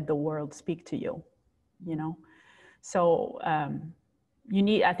to let the world speak to you, you know? So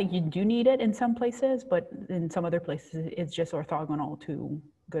I think you do need it in some places, but in some other places, it's just orthogonal to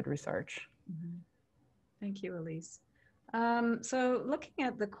good research. Mm-hmm. Thank you, Elise. So looking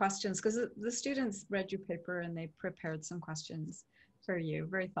at the questions, because the students read your paper and they prepared some questions for you,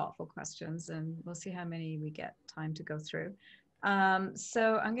 very thoughtful questions, and we'll see how many we get time to go through.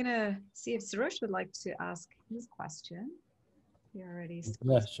 So I'm going to see if Sarosh would like to ask his question. He already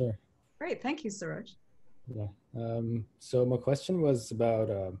started. Yeah, sure. Great, thank you, Sarosh. Yeah. So my question was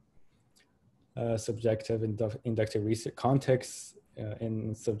about subjective inductive research context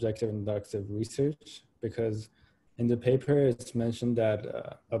in subjective inductive research, because in the paper it's mentioned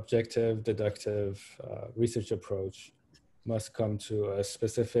that objective deductive research approach must come to a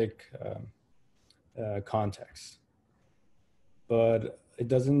specific context, but it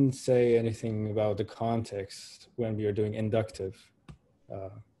doesn't say anything about the context when we are doing inductive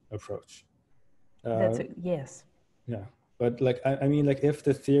approach. Yes. Yeah, but like I mean, like if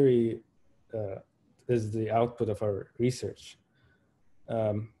the theory is the output of our research,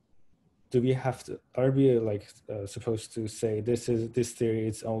 do we have to? Are we like supposed to say this theory?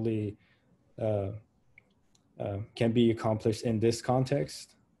 It's only can be accomplished in this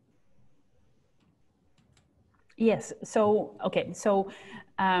context? Yes. So okay. So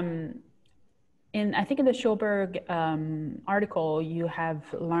I think in the Sjøberg article, you have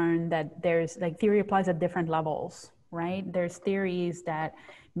learned that there's like theory applies at different levels, right? There's theories that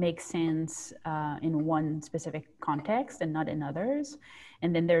make sense in one specific context and not in others.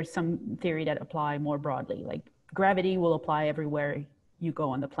 And then there's some theory that apply more broadly, like gravity will apply everywhere you go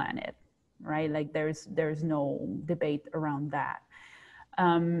on the planet, right? Like there's no debate around that.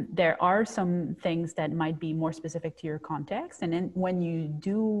 There are some things that might be more specific to your context. And then when you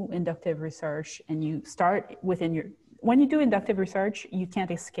do inductive research and you start within when you do inductive research, you can't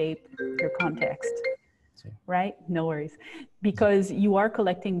escape your context, right? No worries. Because you are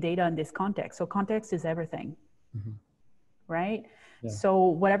collecting data in this context. So context is everything, right? Yeah. So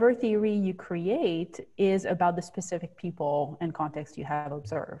whatever theory you create is about the specific people and context you have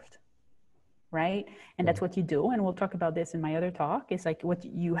observed. Right? And that's what you do. And we'll talk about this in my other talk. It's like what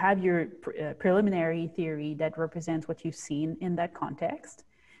you have your preliminary theory that represents what you've seen in that context.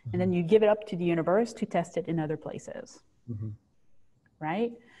 And then you give it up to the universe to test it in other places.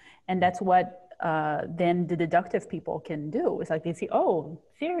 Right? And that's what then the deductive people can do. It's like they see, oh,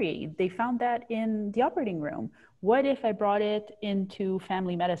 theory, they found that in the operating room. What if I brought it into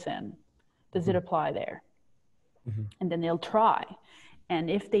family medicine? Does it apply there? And then they'll try. And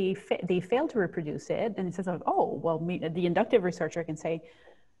if they fail to reproduce it, then it says, oh, well, the inductive researcher can say,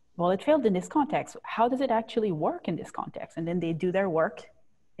 well, it failed in this context. How does it actually work in this context? And then they do their work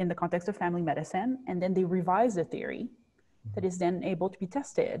in the context of family medicine, and then they revise the theory that is then able to be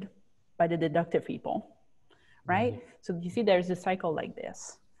tested by the deductive people, right? So you see there's a cycle like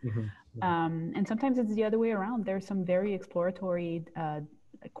this. And sometimes it's the other way around. There's some very exploratory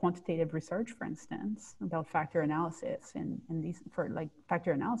quantitative research, for instance, about factor analysis and these for like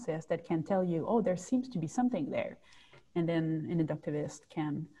factor analysis that can tell you, oh, there seems to be something there. And then an inductivist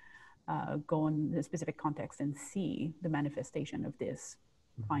can go in a specific context and see the manifestation of this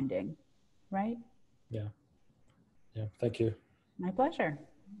finding, right? Yeah. Yeah, thank you. My pleasure.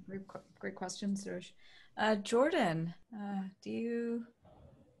 Great question, Serge. Jordan,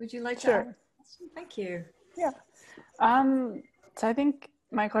 would you like to Sure. ask a question? Thank you. Yeah. So I think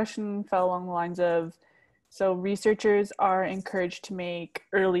my question fell along the lines of, so researchers are encouraged to make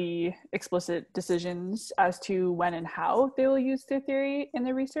early explicit decisions as to when and how they will use their theory in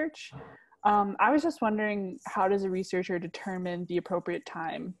their research. I was just wondering, how does a researcher determine the appropriate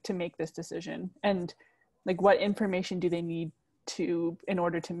time to make this decision? And like, what information do they need in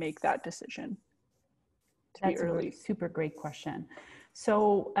order to make that decision? That's a super great question.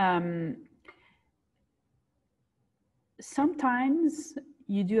 So sometimes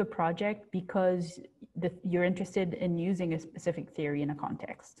you do a project because you're interested in using a specific theory in a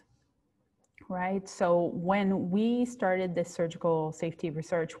context, right? So when we started this surgical safety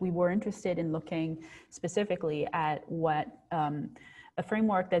research, we were interested in looking specifically at what a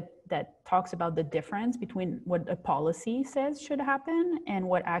framework that talks about the difference between what a policy says should happen and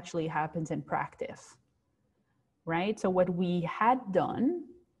what actually happens in practice, right? So what we had done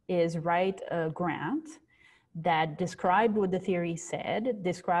is write a grant that described what the theory said,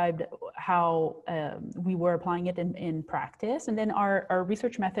 described how we were applying it in practice, and then our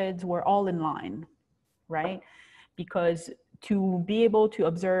research methods were all in line, right? Because to be able to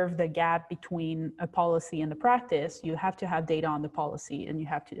observe the gap between a policy and the practice, you have to have data on the policy and you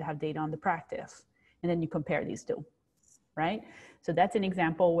have to have data on the practice, and then you compare these two, right? So that's an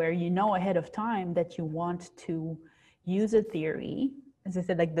example where you know ahead of time that you want to use a theory, as I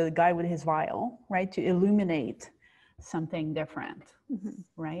said, like the guy with his vial, right, to illuminate something different,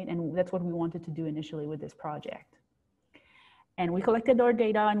 right? And that's what we wanted to do initially with this project. And we collected our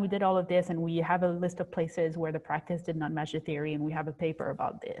data and we did all of this, and we have a list of places where the practice did not match the theory, and we have a paper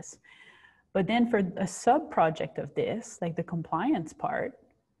about this. But then for a sub-project of this, like the compliance part,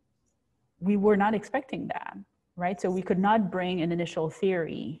 we were not expecting that, right? So we could not bring an initial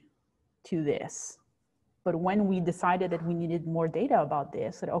theory to this. But when we decided that we needed more data about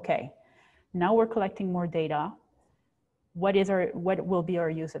this, said, okay, now we're collecting more data. What will be our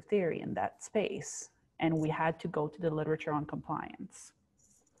use of theory in that space? And we had to go to the literature on compliance,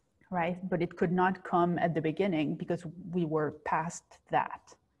 right? But it could not come at the beginning because we were past that.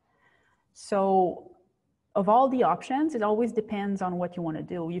 So of all the options, it always depends on what you want to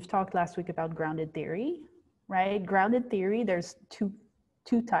do. You've talked last week about grounded theory, right? Grounded theory, there's two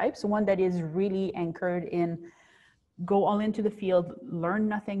types. One that is really anchored in go all into the field, learn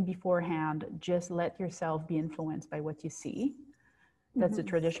nothing beforehand, just let yourself be influenced by what you see. That's the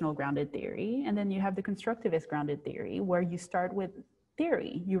traditional grounded theory. And then you have the constructivist grounded theory, where you start with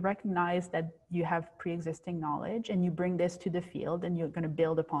theory. You recognize that you have pre-existing knowledge and you bring this to the field, and you're going to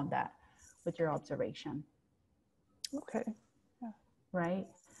build upon that with your observation. Okay. Yeah. Right.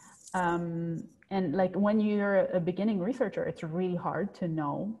 And like when you're a beginning researcher, it's really hard to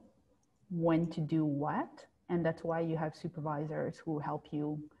know when to do what. And that's why you have supervisors who help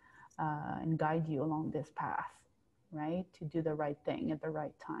you and guide you along this path, right? To do the right thing at the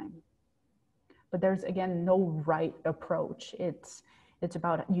right time. But there's, again, no right approach. It's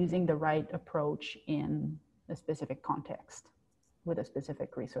about using the right approach in a specific context with a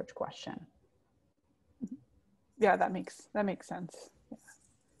specific research question. Yeah, that makes sense. Yeah.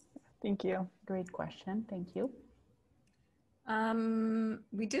 Thank you. Great question. Thank you.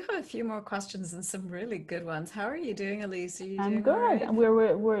 We do have a few more questions and some really good ones. How are you doing, Elise? Are you I'm doing good. all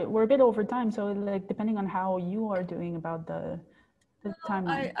right? We're a bit over time, so like depending on how you are doing about the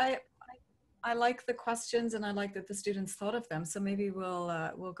timeline. I like the questions, and I like that the students thought of them. So maybe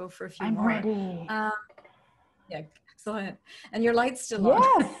we'll go for a few I'm more. ready. Yeah, excellent. And your light's still on.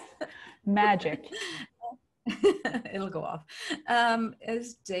 Yes, magic. It'll go off.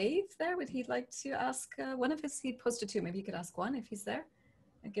 Is Dave there? Would he like to ask one of his? He posted two. Maybe you could ask one if he's there.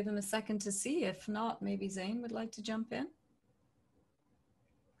 I'll give him a second to see. If not, maybe Zane would like to jump in.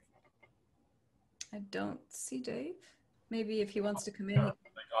 I don't see Dave. Maybe if he wants to come in. Yeah,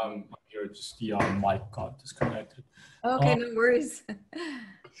 I'm here, just the mic got disconnected. Okay, no worries.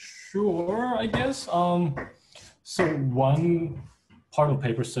 Sure, I guess. So one part of the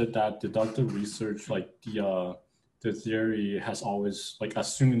paper said that deductive research, like the theory has always, like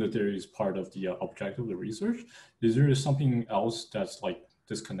assuming the theory is part of the objective of the research. Is there something else that's like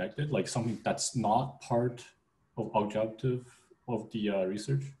disconnected, like something that's not part of objective of the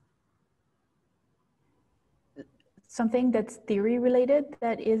research? Something that's theory related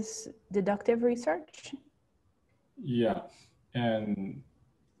that is deductive research? Yeah, and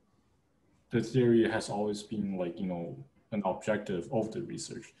the theory has always been like, you know, an objective of the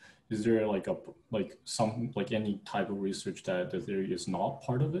research. Is there like any type of research that the theory is not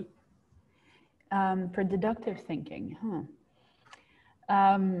part of it? For deductive thinking,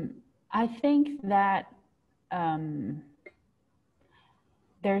 I think that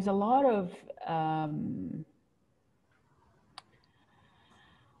there's a lot of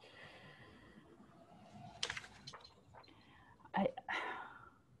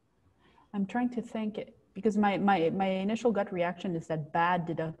I'm trying to think, because my initial gut reaction is that bad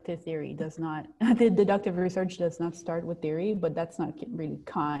deductive theory does not, the deductive research does not start with theory, but that's not really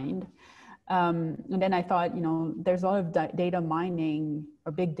kind. And then I thought, you know, there's a lot of data mining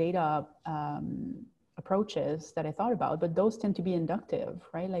or big data approaches that I thought about, but those tend to be inductive,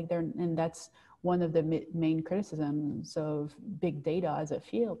 right? Like and that's one of the main criticisms of big data as a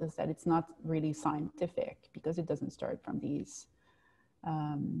field, is that it's not really scientific because it doesn't start from these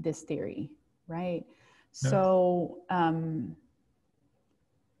this theory, right? Yeah. So I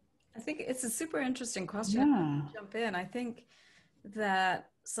think it's a super interesting question. Yeah. Jump in. I think that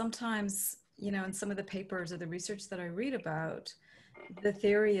sometimes, you know, in some of the papers or the research that I read about, the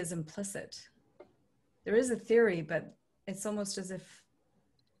theory is implicit. There is a theory, but it's almost as if,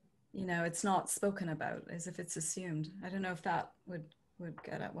 you know, it's not spoken about, as if it's assumed. I don't know if that would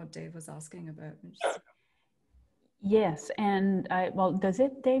get at what Dave was asking about. Yes, and well, does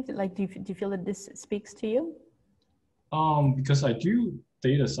it, Dave? Like, do you feel that this speaks to you? Because I do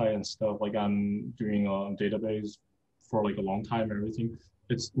data science stuff. Like, I'm doing a database for like a long time and everything.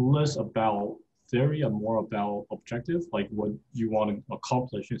 It's less about theory and more about objective, like what you want to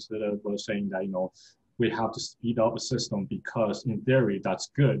accomplish, instead of saying that, you know, we have to speed up a system because in theory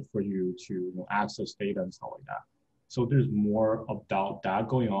that's good for you to, you know, access data and stuff like that. So there's more about that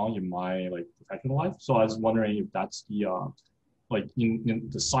going on in my like professional life. So I was wondering if that's the like in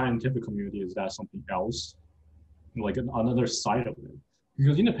the scientific community, is that something else, like another side of it?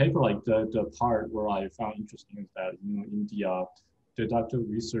 Because in the paper, like the part where I found interesting is that, you know, in the deductive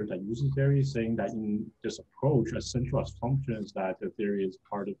research that uses theory, saying that in this approach, a central assumption is that the theory is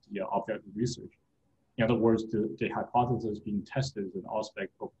part of the objective research. In other words, the hypothesis being tested is an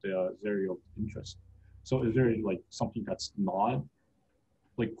aspect of the theory of interest. So is there like something that's not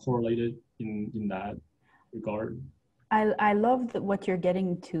like correlated in that regard? I love what you're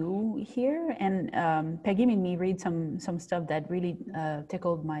getting to here, and Peggy made me read some stuff that really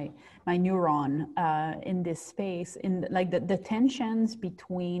tickled my neuron in this space, in like the tensions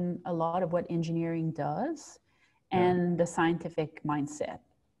between a lot of what engineering does and the scientific mindset,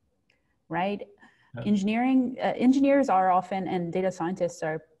 right? Engineers are often, and data scientists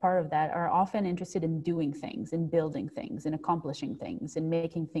are part of that, are often interested in doing things, in building things, in accomplishing things, in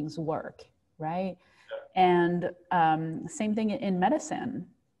making things work, right? And same thing in medicine,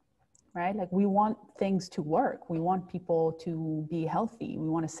 right? Like we want things to work. We want people to be healthy. We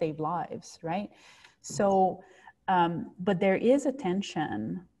want to save lives, right? So, but there is a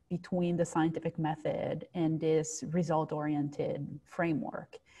tension between the scientific method and this result-oriented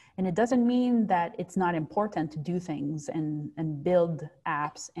framework. And it doesn't mean that it's not important to do things and build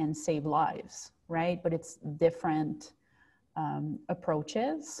apps and save lives, right? But it's different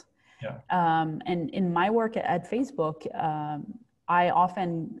approaches. Yeah. And in my work at Facebook, I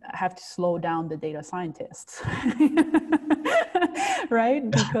often have to slow down the data scientists, right?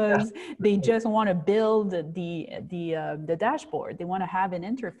 Because they just want to build the dashboard. They want to have an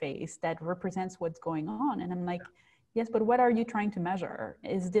interface that represents what's going on. And I'm like, yes, but what are you trying to measure?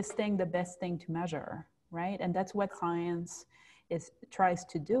 Is this thing the best thing to measure, right? And that's what science tries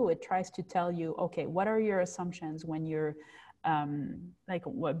to do. It tries to tell you, okay, what are your assumptions when you're like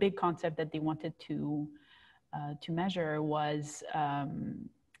a big concept that they wanted to measure was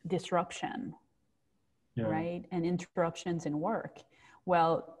disruption, right? And interruptions in work.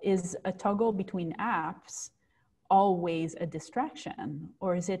 Well, is a toggle between apps always a distraction,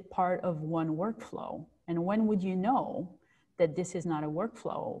 or is it part of one workflow? And when would you know that this is not a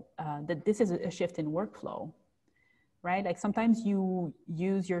workflow, that this is a shift in workflow? Right? Like sometimes you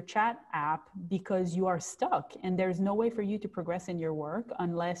use your chat app because you are stuck and there's no way for you to progress in your work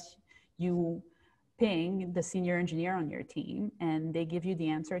unless you ping the senior engineer on your team and they give you the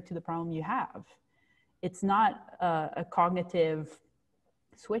answer to the problem you have. It's not a cognitive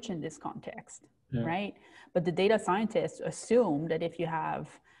switch in this context, right? But the data scientists assume that if you have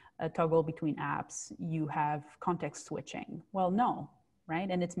a toggle between apps, you have context switching. Well, no, right?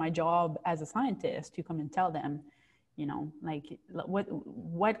 And it's my job as a scientist to come and tell them, you know, like what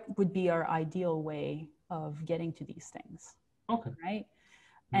would be our ideal way of getting to these things, right?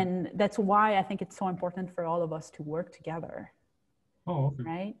 And that's why I think it's so important for all of us to work together,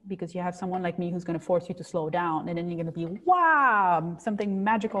 right? Because you have someone like me who's going to force you to slow down, and then you're going to be, wow, something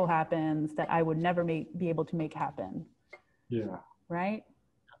magical happens that I would never be able to make happen. Yeah. Right?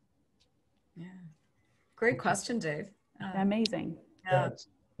 Yeah. Great question, Dave. Amazing. Yeah, it's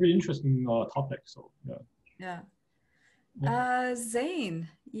a pretty interesting topic. So yeah. Zane,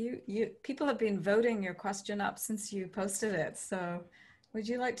 you people have been voting your question up since you posted it. So would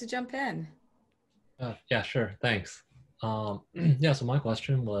you like to jump in? Yeah, sure. Thanks. Yeah, so my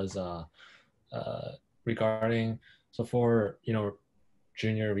question was regarding, so for, you know,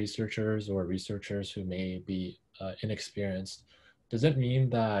 junior researchers or researchers who may be inexperienced, does it mean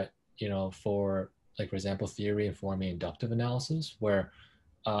that, you know, for like, for example, theory informing inductive analysis, where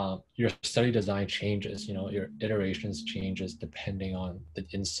your study design changes, you know, your iterations changes depending on the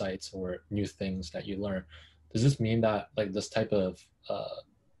insights or new things that you learn. Does this mean that like this type of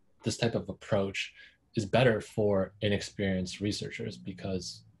approach is better for inexperienced researchers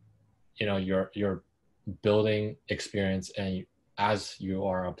because, you know, you're building experience and as you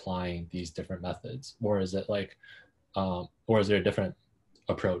are applying these different methods, or is it like, or is there a different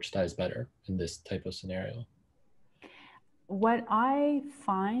approach that is better in this type of scenario? What I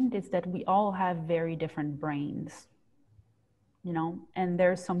find is that we all have very different brains, you know, and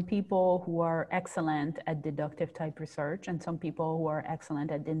there's some people who are excellent at deductive type research and some people who are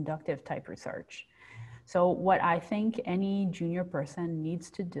excellent at inductive type research. So what I think any junior person needs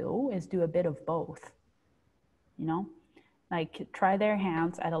to do is do a bit of both, you know, like try their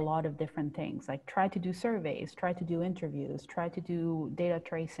hands at a lot of different things, like try to do surveys, try to do interviews, try to do data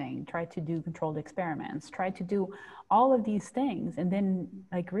tracing, try to do controlled experiments, try to do all of these things, and then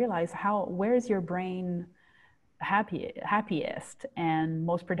like realize where's your brain happiest and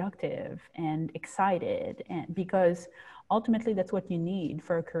most productive and excited, and because ultimately that's what you need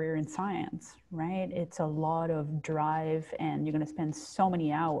for a career in science, right? It's a lot of drive, and you're going to spend so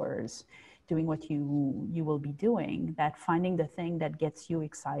many hours doing what you will be doing, that finding the thing that gets you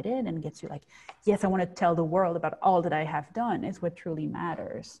excited and gets you like, yes, I want to tell the world about all that I have done, is what truly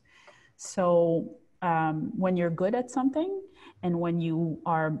matters. So when you're good at something and when you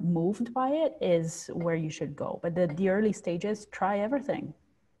are moved by it is where you should go. But the early stages, try everything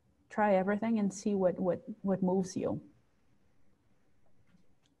and see what moves you.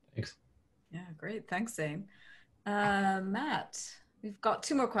 Thanks. Yeah, great. Thanks, Zane. Matt, we've got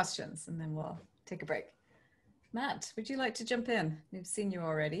 2 more questions and then we'll take a break. Matt, would you like to jump in? We've seen you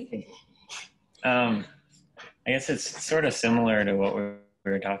already. I guess it's sort of similar to what we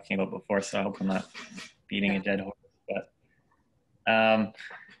were talking about before, so I hope I'm not beating a dead horse. But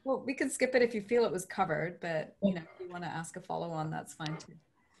well, we can skip it if you feel it was covered, but you know, if you want to ask a follow-on, that's fine too.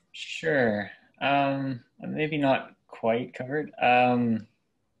 Sure. Maybe not quite covered.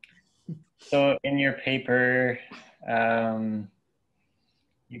 So in your paper, you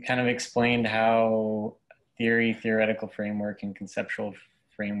kind of explained how theoretical framework, and conceptual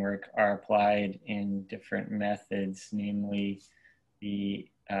framework are applied in different methods, namely the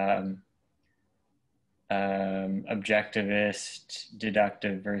objectivist,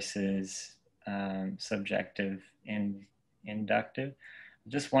 deductive versus subjective and inductive.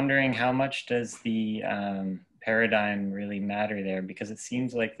 I'm just wondering, how much does the paradigm really matter there? Because it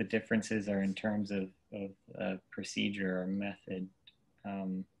seems like the differences are in terms of procedure or method.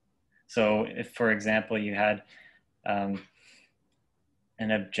 So if, for example, you had an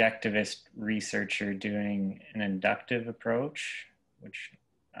objectivist researcher doing an inductive approach, which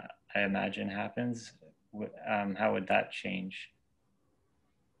I imagine happens, how would that change?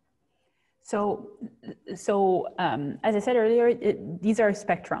 So as I said earlier, these are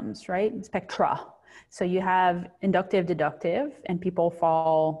spectrums, right? Spectra. So you have inductive, deductive, and people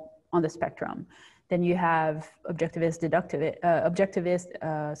fall on the spectrum. Then you have objectivist,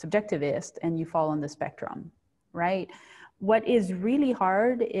 subjectivist, and you fall on the spectrum, right? What is really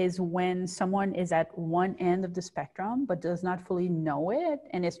hard is when someone is at one end of the spectrum, but does not fully know it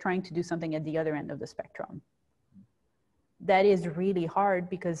and is trying to do something at the other end of the spectrum. That is really hard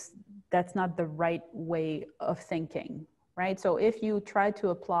because that's not the right way of thinking, right? So if you try to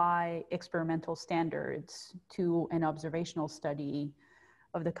apply experimental standards to an observational study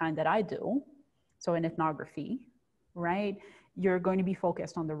of the kind that I do, so in ethnography, right, you're going to be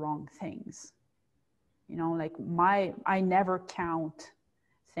focused on the wrong things. You know, like I never count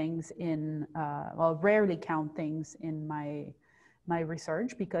things in, well, rarely count things in my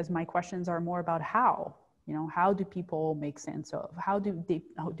research, because my questions are more about how. You know, how do people make sense of? How do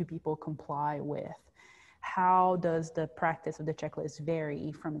people comply with? How does the practice of the checklist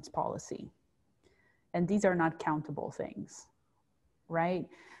vary from its policy? And these are not countable things, right?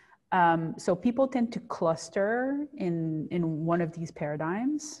 So people tend to cluster in one of these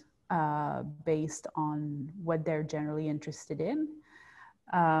paradigms based on what they're generally interested in.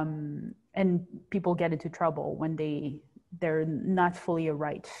 And people get into trouble when they're not fully a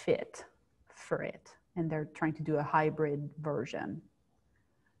right fit for it, and they're trying to do a hybrid version.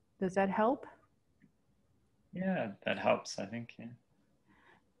 Does that help? Yeah, that helps, I think, yeah.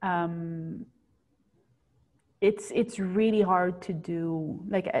 It's really hard to do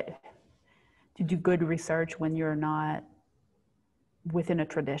good research when you're not within a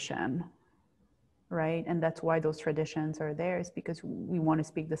tradition, right? And that's why those traditions are there, is because we want to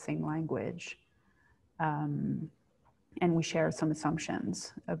speak the same language. And we share some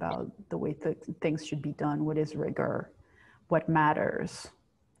assumptions about the way things should be done, what is rigor, what matters,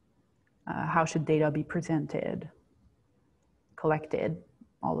 how should data be presented, collected,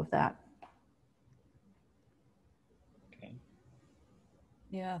 all of that. Okay.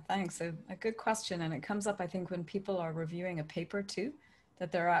 Yeah, thanks. A good question. And it comes up, I think, when people are reviewing a paper too,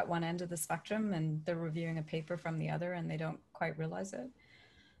 that they're at one end of the spectrum and they're reviewing a paper from the other and they don't quite realize it.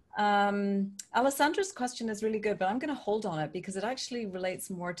 Alessandra's question is really good, but I'm going to hold on it because it actually relates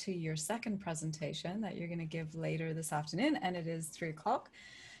more to your second presentation that you're going to give later this afternoon, and it is 3 o'clock.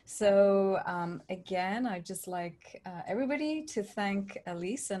 So again, I'd just like everybody to thank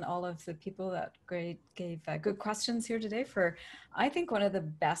Elise and all of the people that gave good questions here today for, I think, one of the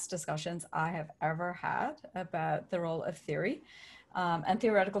best discussions I have ever had about the role of theory and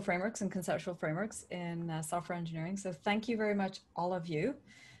theoretical frameworks and conceptual frameworks in software engineering. So thank you very much, all of you.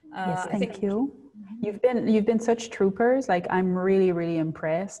 Yes, thank you. You've been such troopers. Like, I'm really, really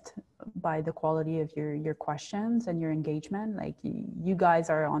impressed by the quality of your questions and your engagement. Like, you guys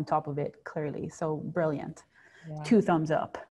are on top of it, clearly. So brilliant. 2 thumbs up.